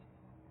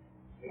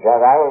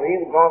 Because I was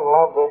either going to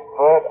love this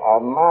bird or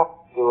not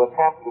to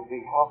attempt to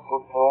be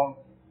helpful to him,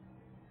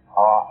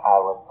 or I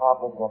would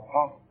probably get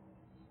drunk.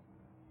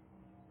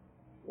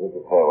 You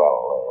could say,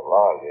 well,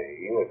 Lord,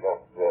 you were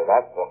just,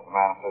 that's just a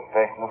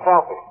manifestation of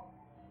selfishness.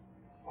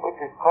 Which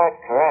is quite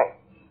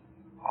correct.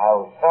 I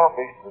was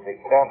selfish to the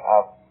extent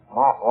of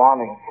not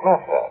wanting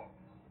Smith hurt.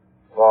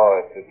 So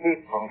to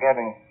keep from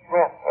getting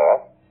Smith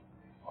hurt,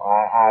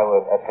 I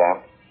would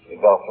attempt to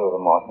go through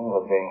the motions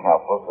of being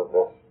helpful to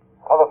this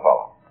other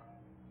fellow.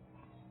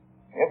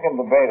 You can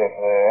debate it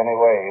any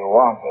way you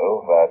want to,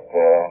 but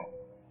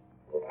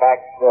the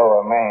fact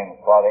still remains,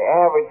 for the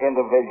average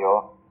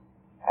individual,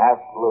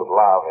 absolute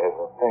love is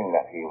a thing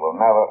that he will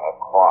never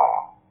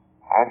acquire.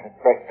 I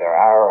suspect there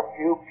are a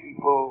few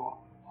people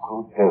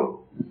who do.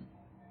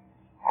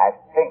 I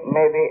think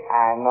maybe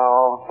I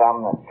know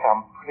some that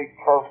come pretty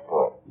close to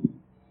it.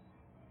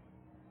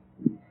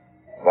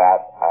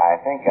 That I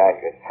think I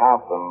could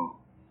count them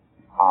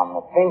on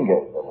the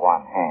fingers of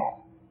one hand.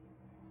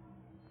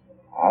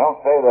 I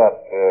don't say that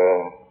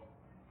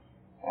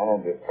in a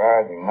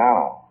disparaging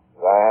manner.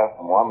 I have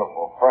some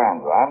wonderful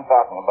friends. I'm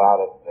talking about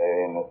it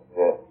in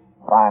its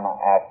finer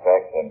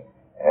aspects, and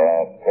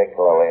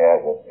particularly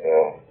as it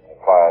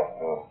applies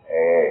to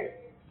AA.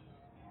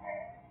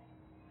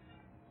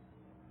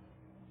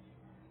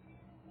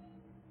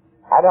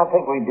 I don't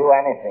think we do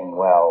anything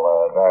well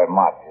very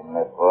much in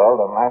this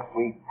world unless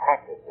we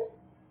practice it.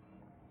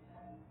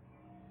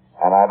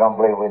 And I don't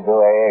believe we do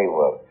AA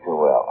work too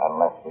well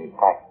unless we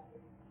practice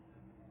it.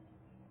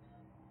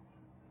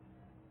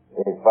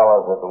 These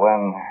fellows that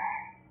win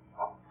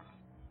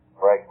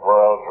break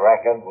world records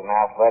records in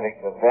athletic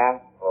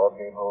events,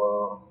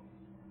 people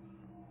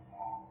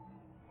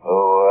who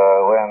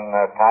win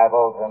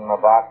titles in the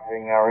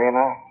boxing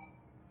arena,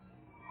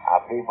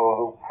 are people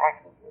who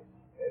practice it.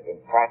 They've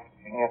been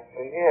practicing it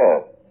for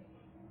years.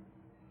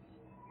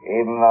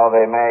 Even though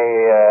they may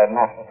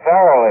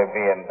necessarily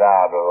be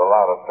endowed with a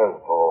lot of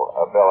physical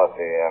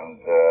ability and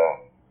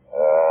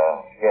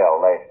skill,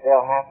 they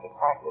still have to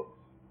practice.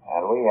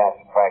 And we have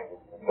to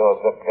practice to do a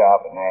good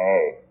job in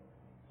AA.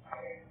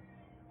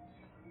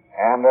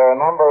 And there are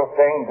a number of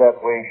things that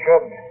we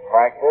should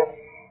practice.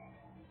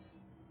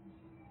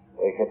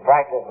 We should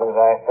practice, as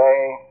I say,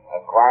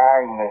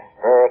 acquiring the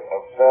spirit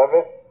of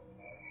service.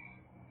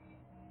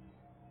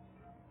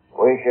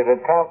 We should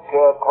attempt to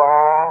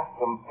acquire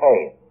some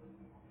faith,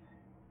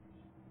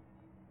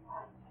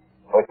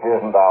 which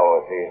isn't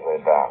always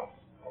easily done,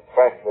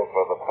 especially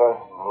for the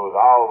person who's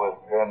always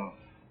been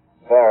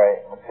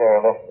very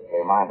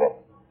materialistically minded.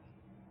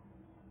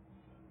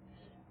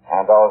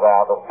 And those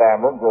are the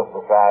standards of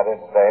society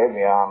today,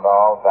 beyond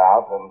all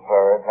doubt and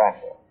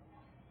peradventure.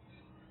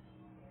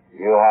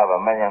 You have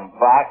 $1 million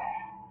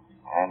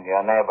and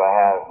your neighbor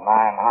has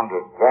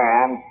 900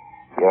 grand,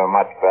 you're a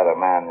much better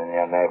man than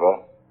your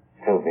neighbor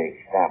to the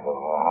extent of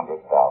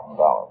 $100,000.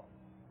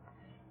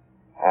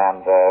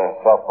 And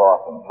so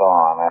forth and so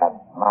on ad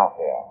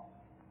nauseam.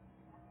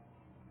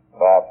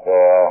 But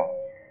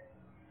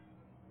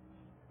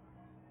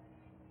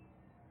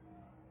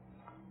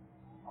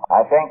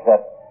I think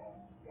that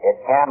it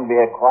can be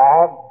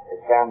acquired.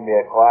 It can be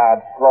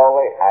acquired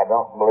slowly. I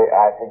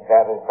think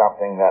that is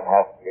something that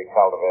has to be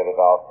cultivated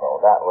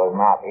also. That was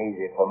not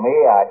easy for me.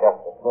 I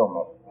just assume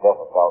it's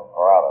difficult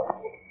for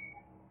others.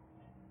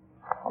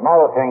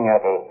 Another thing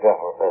that is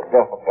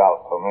difficult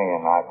for me,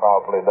 and I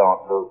probably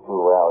don't do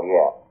too well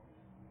yet,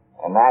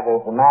 and that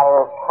is the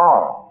matter of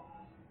tolerance.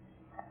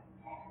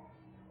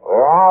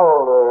 We're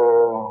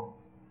all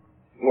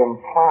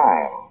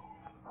inclined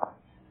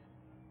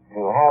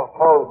to have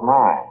closed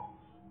minds.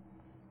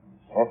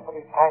 They're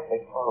pretty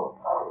tightly closed.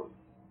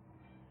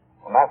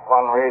 And that's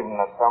one reason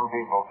that some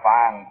people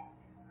find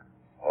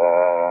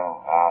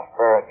our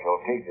spiritual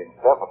teachings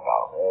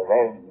difficult.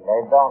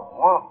 They don't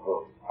want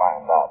to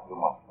find out too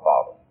much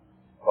about it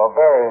for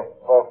various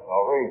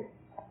personal reasons.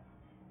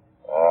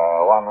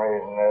 One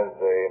reason is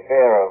the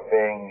fear of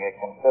being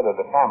considered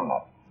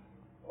effeminate,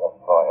 just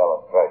for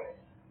illustration.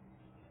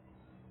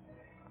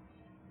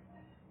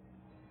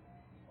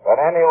 But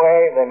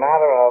anyway, the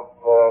matter of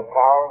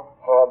tolerance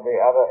toward the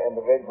other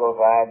individual's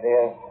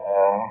ideas,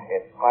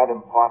 it's quite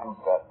important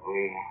that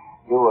we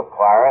do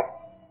acquire it.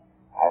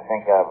 I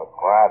think I've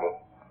acquired it.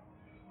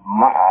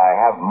 I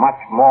have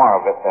much more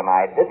of it than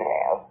I did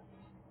have,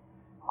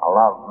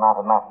 although not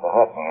enough to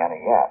hurt me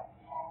any yet.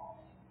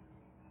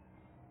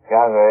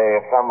 Because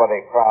if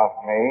somebody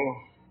crossed me,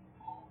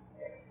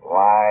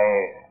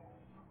 why,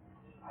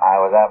 I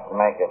was apt to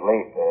make at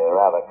least a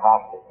rather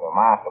caustic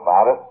remark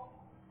about it,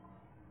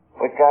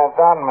 which I've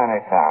done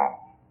many times,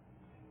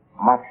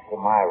 much to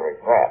my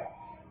regret.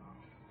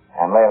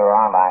 And later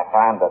on I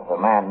find that the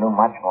man knew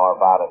much more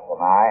about it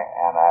than I,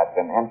 and I'd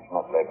been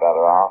infinitely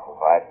better off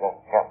if I'd just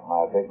kept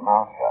my big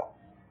mouth shut.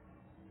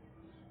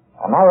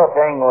 Another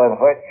thing with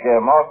which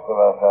most of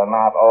us are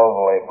not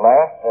overly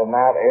blessed, and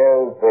that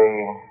is the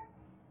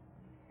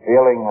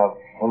feeling of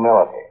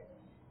humility.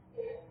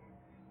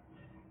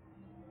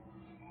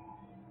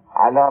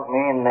 I don't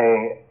mean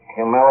the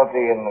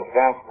humility in the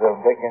sense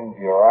of Dickens'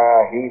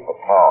 Uriah Heep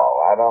at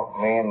all. I don't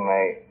mean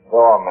the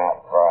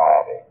doormat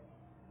variety.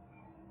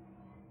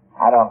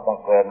 I don't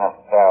think we're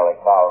necessarily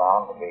called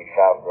on to be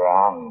shoved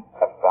around and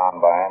stepped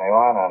on by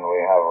anyone, and we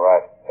have a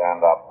right to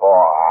stand up for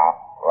our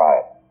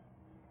rights.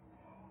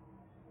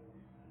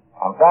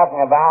 I'm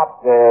talking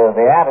about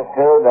the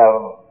attitude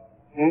of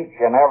each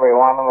and every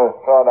one of us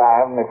toward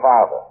our Heavenly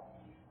Father.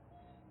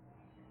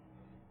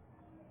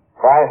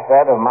 Christ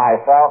said, "Of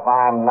myself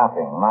I am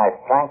nothing. My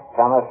strength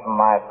cometh from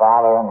my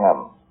Father in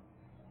heaven."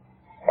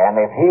 And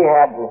if he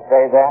had to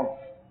say that,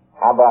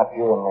 how about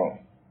you and me?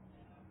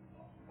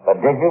 But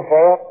did you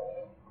say it?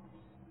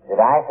 Did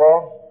I say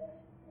it?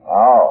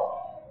 Oh,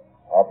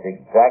 that's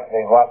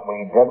exactly what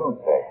we didn't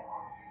say.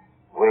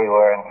 We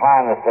were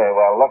inclined to say,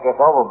 well, look us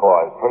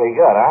overboard. Pretty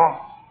good, huh?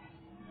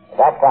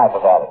 That type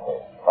of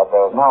attitude. But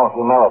there was no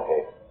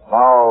humility,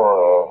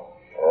 no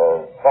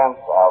sense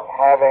of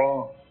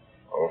having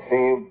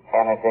received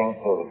anything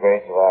through the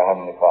grace of our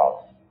Heavenly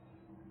Father.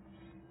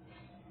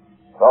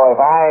 So if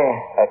I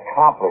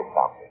accomplish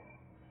something,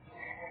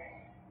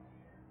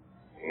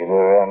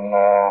 either in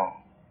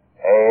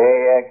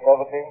AA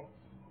activity,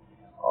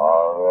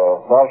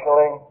 or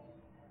socially,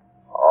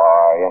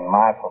 or in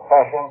my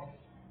profession,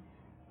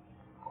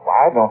 well,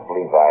 I don't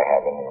believe I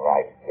have any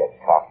right to get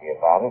cocky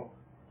about it.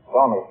 It's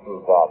only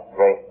through God's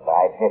grace that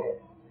I did it.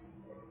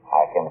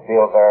 I can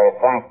feel very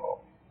thankful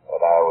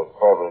that I was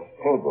privileged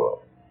to do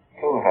it,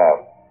 to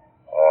have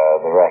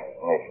the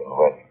recognition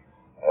which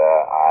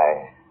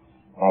I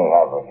may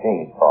have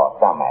received for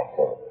some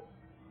activity.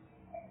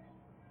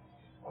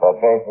 But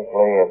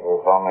basically it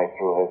was only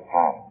through his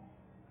kindness.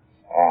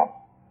 And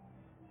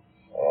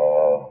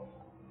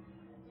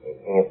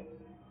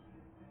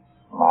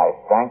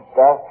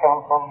does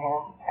come from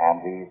Him, and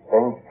these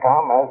things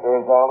come as a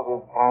result of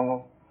His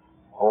kindness,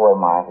 who am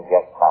I to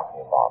get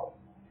cocky about it?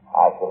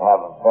 I should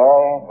have a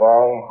very,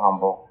 very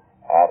humble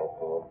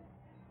attitude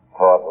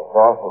toward the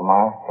source of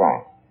my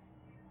strength.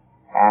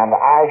 And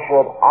I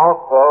should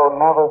also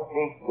never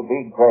cease to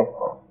be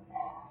grateful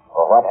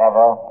for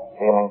whatever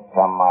feelings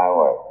come my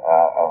way,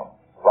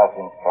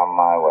 blessings come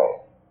my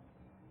way.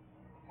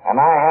 And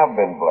I have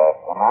been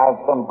blessed, and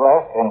I've been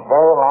blessed in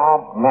very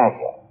large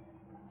measure.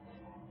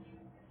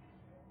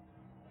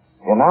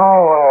 You know,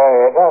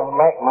 it doesn't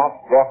make much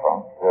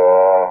difference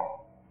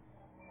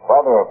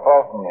whether a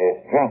person is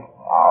drinking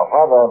or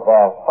whether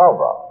they're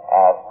sober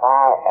as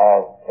far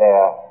as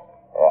their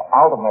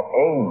ultimate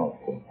aim is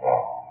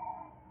concerned.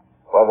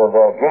 Whether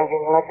they're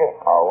drinking liquor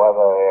or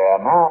whether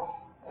they're not,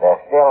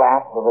 they're still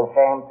after the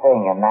same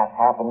thing, and that's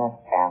happiness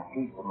and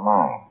peace of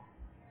mind.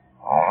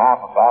 I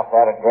harp about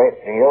that a great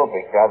deal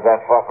because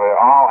that's what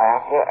we're all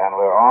after, and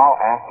we're all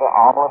after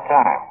all the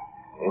time.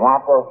 We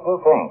want those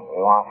two things. We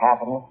want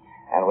happiness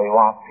and we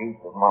want peace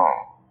of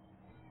mind.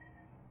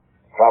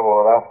 The trouble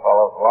with us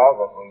fellows was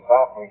that we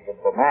thought we could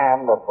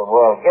demand that the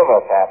world give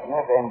us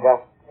happiness in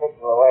just the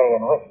particular way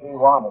in which we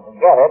wanted to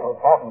get it,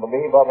 which happened to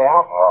be by the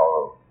alcohol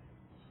route.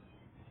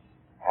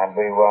 And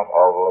we weren't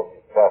overly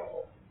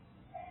successful.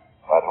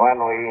 But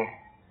when we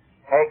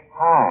take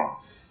time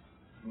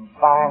to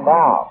find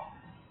out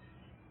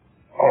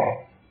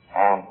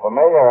and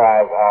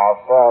familiarize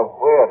ourselves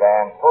with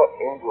and put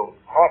into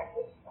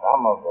practice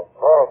some of the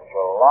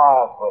spiritual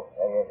laws which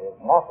it is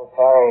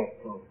necessary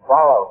to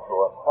follow to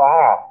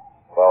acquire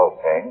those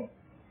things,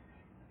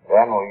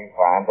 then we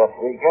find that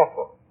we get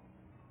them.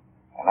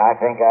 And I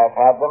think I've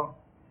had them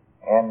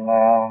in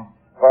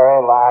very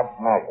large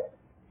measure.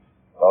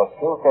 Those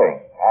two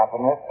things,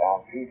 happiness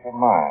and peace of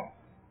mind.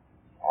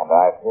 And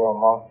I feel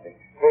most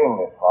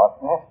extremely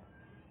fortunate,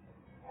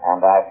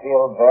 and I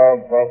feel very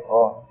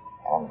grateful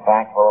and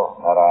thankful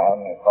that our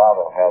Heavenly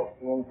Father has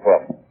seen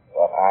fit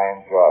that I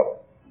enjoyed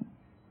it.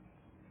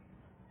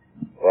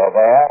 They're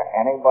there.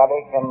 Anybody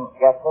can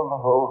get them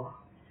who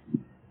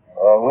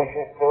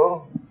wishes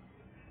to,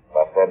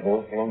 but there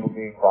do seem to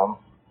be some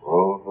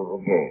rules of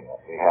the game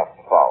that we have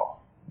to follow.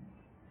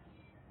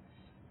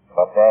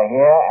 But they're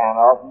here and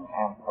open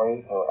and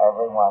free to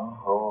everyone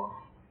who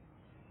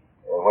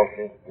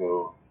wishes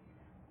to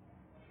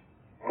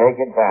take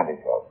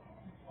advantage of them.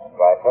 And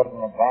by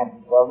taking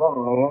advantage of them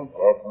means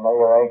a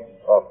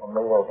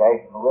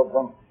familiarization with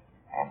them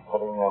and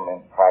putting them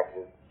in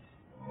practice,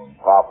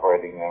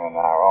 incorporating them in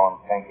our own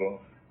thinking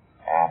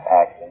and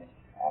action,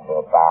 and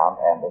we're bound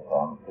and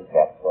determined to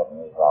get certain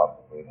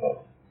results if we do.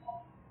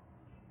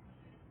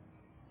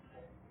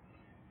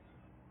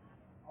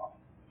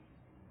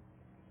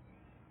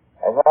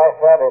 As I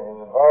said, it is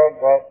a very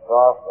great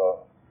source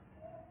of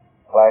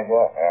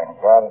pleasure and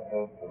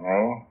gratitude to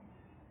me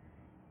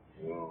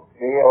to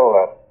feel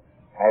that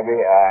maybe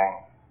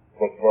I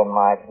kicked in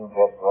my 2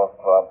 bits worth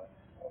toward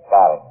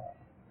starting.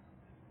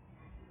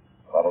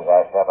 But as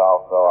I said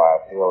also,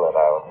 I feel that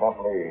I was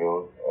simply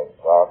used as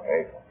God's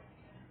agent.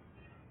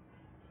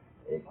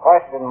 The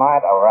question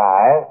might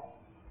arise,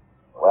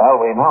 well,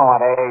 we know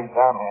what AA's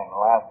done in the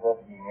last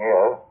 15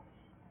 years,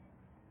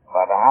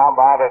 but how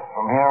about it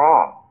from here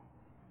on?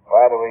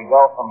 Where do we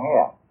go from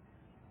here?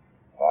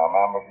 Our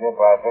membership,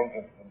 I think,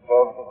 is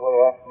conservatively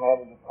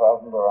estimated at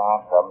present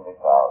around 70,000.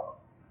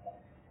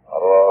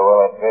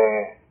 Will it be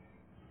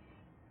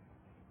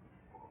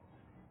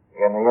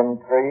in the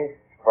increase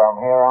from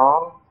here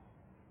on?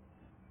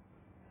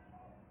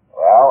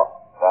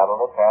 Well,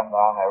 that'll depend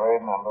on every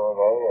member of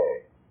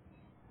AA.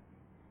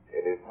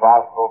 It is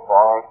possible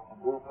for us to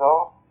do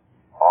so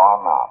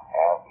or not,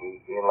 as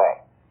we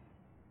elect.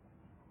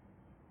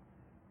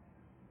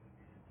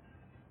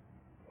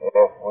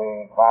 If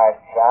we fight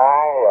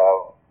shy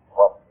of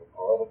what the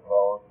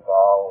politicals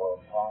call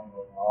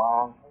entangling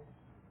alliances,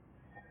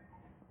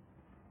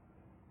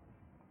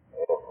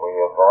 if we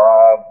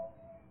avoid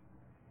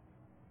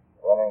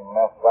getting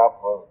messed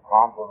up with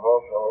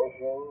controversial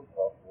issues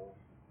such as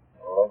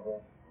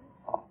religious,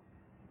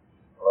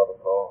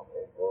 political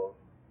issues,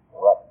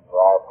 wet and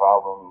dry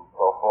problems, and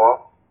so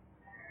forth,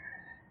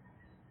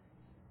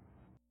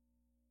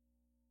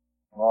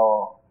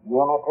 no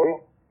unity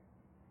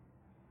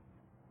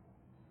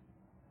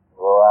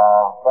through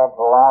our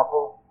central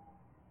office,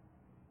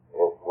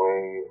 if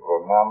we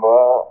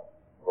remember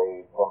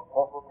the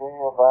simplicity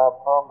of our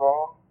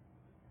program,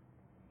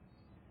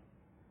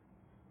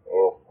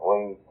 if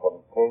we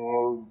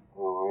continue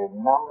to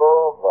remember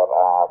that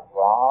our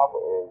job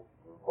is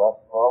to get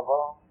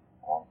sober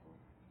and to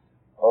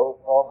stay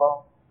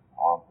sober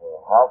and to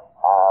help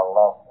our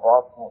less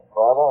fortunate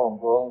brother in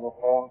doing the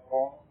same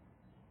thing,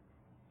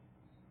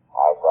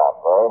 I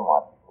doubt very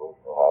much we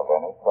shall have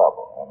any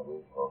trouble, and we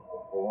shall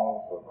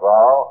continue to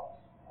grow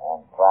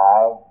and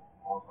thrive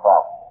and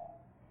prosper.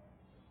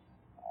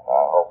 And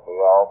I hope we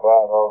all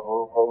bear those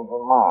little things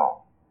in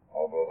mind.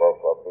 Maybe there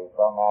shall be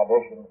some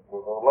additions to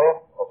the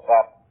list, but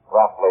that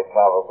roughly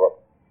covers it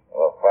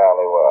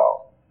fairly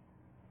well.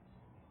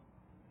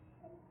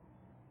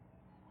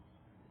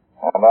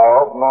 And I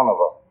hope none of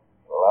us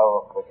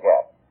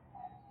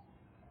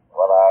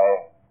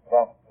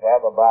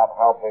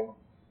helping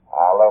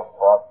our less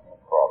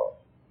fortunate brothers.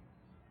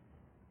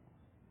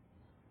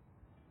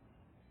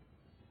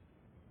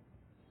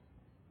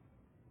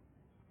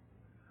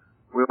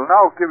 We'll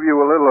now give you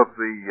a little of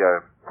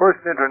the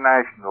First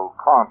International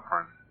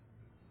Conference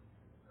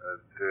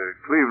at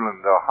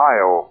Cleveland,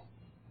 Ohio,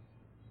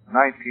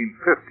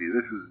 1950.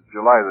 This was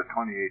July the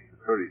 28th to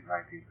 30th,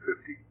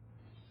 1950.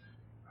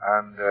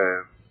 And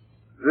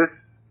this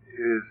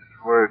is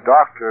where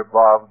Dr.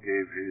 Bob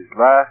gave his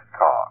last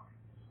talk.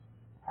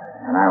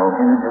 And I will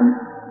introduce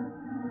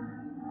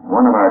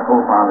one of our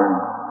co-founders,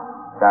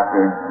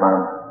 Dr.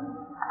 Bob.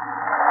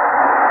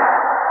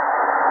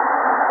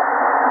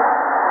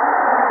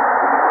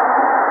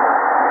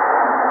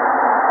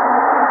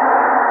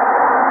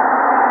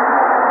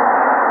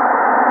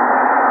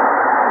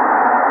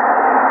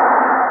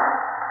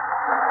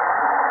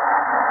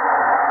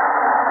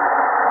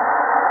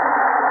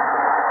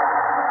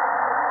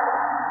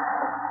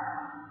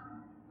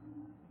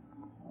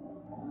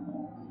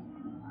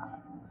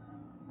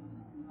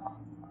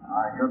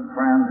 Good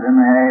friends in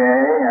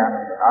AA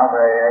and of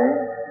AA,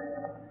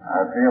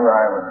 I feel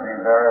I would be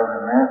very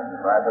remiss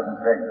if I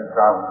didn't take this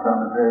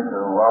opportunity to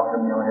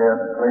welcome you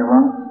here to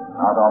Cleveland,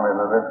 not only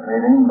to this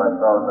meeting, but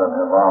those that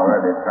have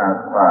already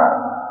transpired.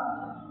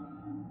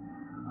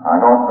 I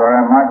hope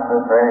very much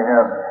that they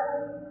have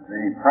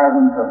the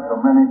presence of so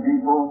many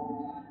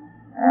people,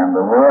 and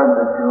the word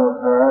that you have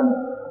heard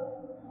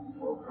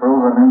will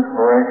prove an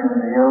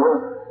inspiration to you,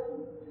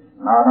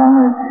 not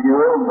only to you,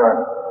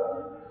 but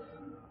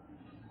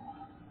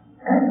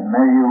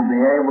may you be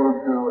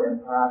able to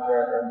impart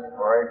that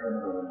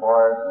inspiration to the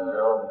boys and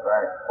girls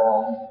back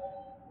home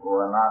who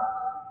are not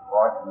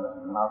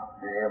fortunate enough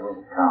to be able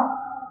to come.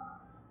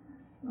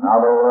 In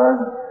other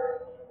words,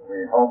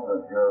 we hope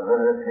that your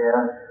visit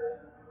here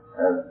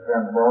has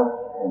been both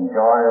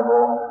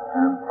enjoyable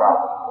and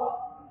profitable.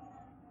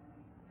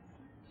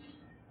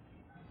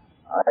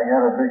 I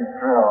get a big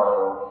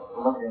thrill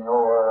looking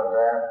over a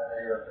vast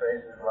sea of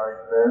faces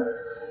like this,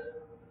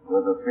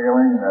 with the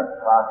feeling that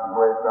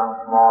possibly some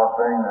small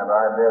thing that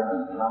I did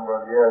a number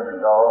of years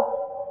ago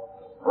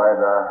played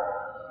a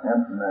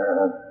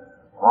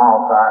small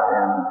part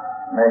in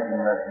making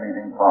this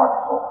meeting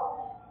possible.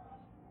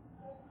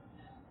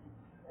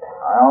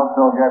 I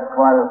also get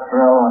quite a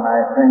thrill when I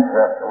think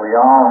that we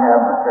all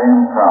have the same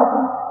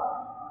problem.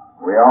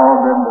 We all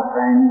did the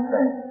same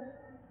thing.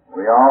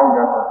 We all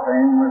got the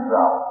same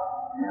result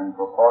in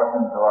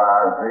proportion to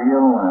our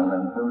zeal and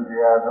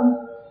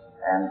enthusiasm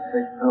and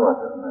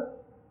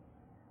stick-to-itiveness.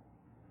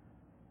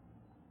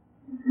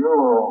 If you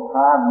will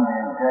pardon the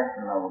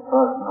injection of a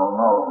personal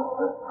note at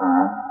this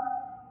time,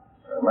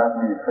 let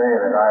me say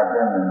that I've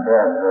been in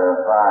bed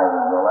 5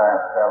 of the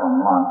last 7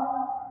 months.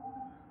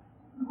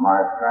 My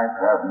strength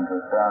hasn't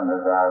returned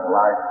as I'd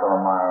like,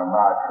 so my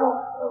remarks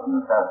will of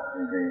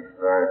necessity be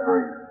very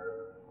brief.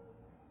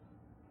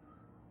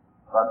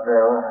 But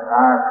there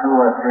are 2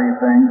 or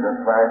 3 things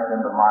that flashed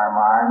into my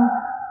mind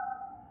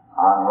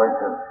on which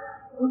it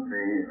would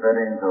be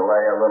fitting to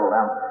lay a little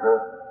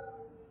emphasis.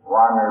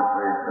 One is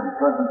the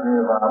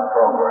simplicity of our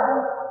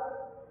program.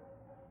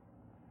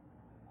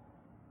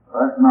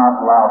 Let's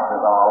not louse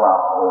it all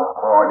up with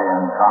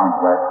Freudian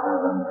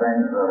complexes and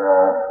things that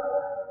are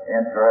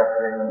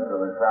interesting to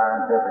the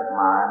scientific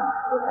mind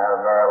but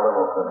have very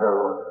little to do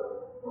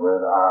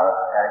with our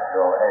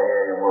actual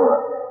AA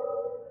work.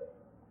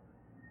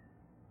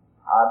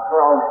 Our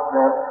 12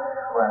 steps,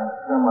 when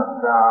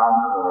simmered down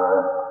to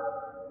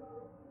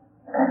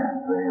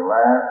the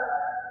last,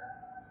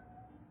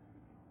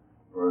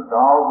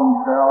 resolve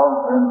themselves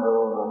into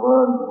the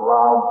words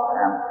love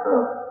and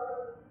service.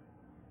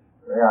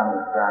 We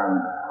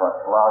understand what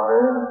love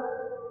is,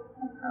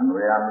 and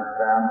we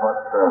understand what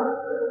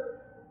service is.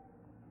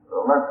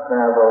 So let's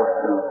bear those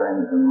 2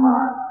 things in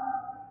mind.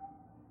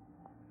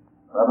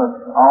 Let us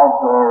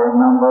also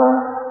remember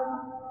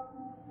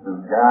to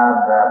guard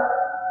that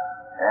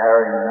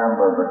airy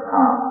member of the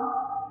tongue.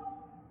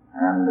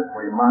 And if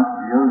we must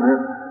use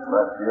it,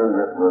 let's use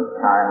it with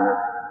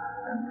kindness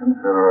and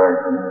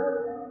consideration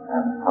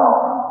and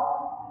tolerance.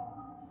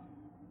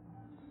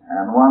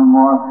 And one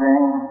more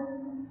thing,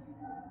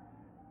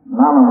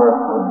 none of us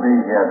would be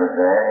here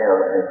today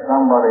if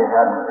somebody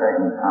hadn't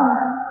taken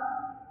time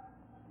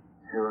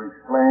to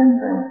explain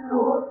things to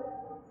us,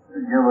 to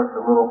give us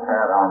a little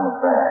pat on the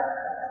back,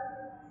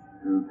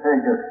 to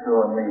take us to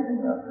a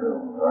meeting or two,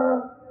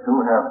 to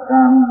have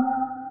done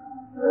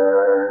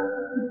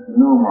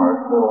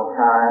numerous little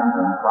kinds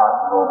and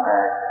possible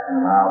acts in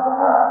our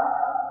behalf.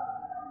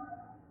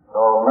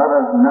 So let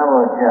us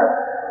never get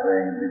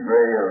the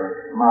degree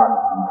of smug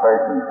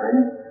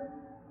complacency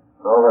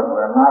so that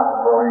we're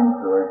not willing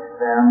to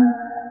extend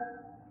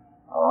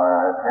or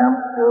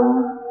attempt to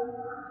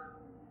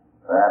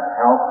that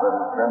help that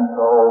has been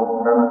so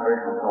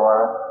beneficial to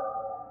us,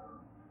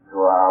 to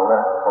our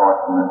less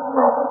fortunate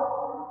brothers.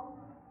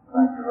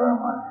 Thank you very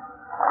much.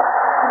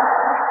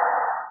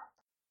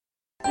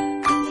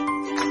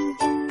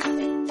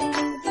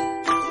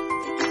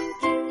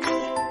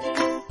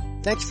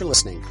 Thanks for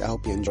listening. I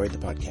hope you enjoyed the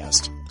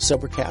podcast.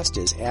 Sobercast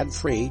is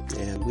ad-free,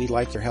 and we'd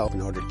like your help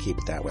in order to keep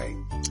it that way.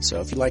 So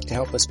if you'd like to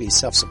help us be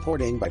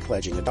self-supporting by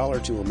pledging $1 or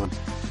 $2 a month,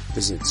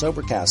 visit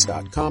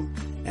Sobercast.com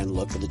and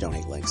look for the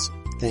donate links.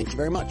 Thank you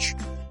very much.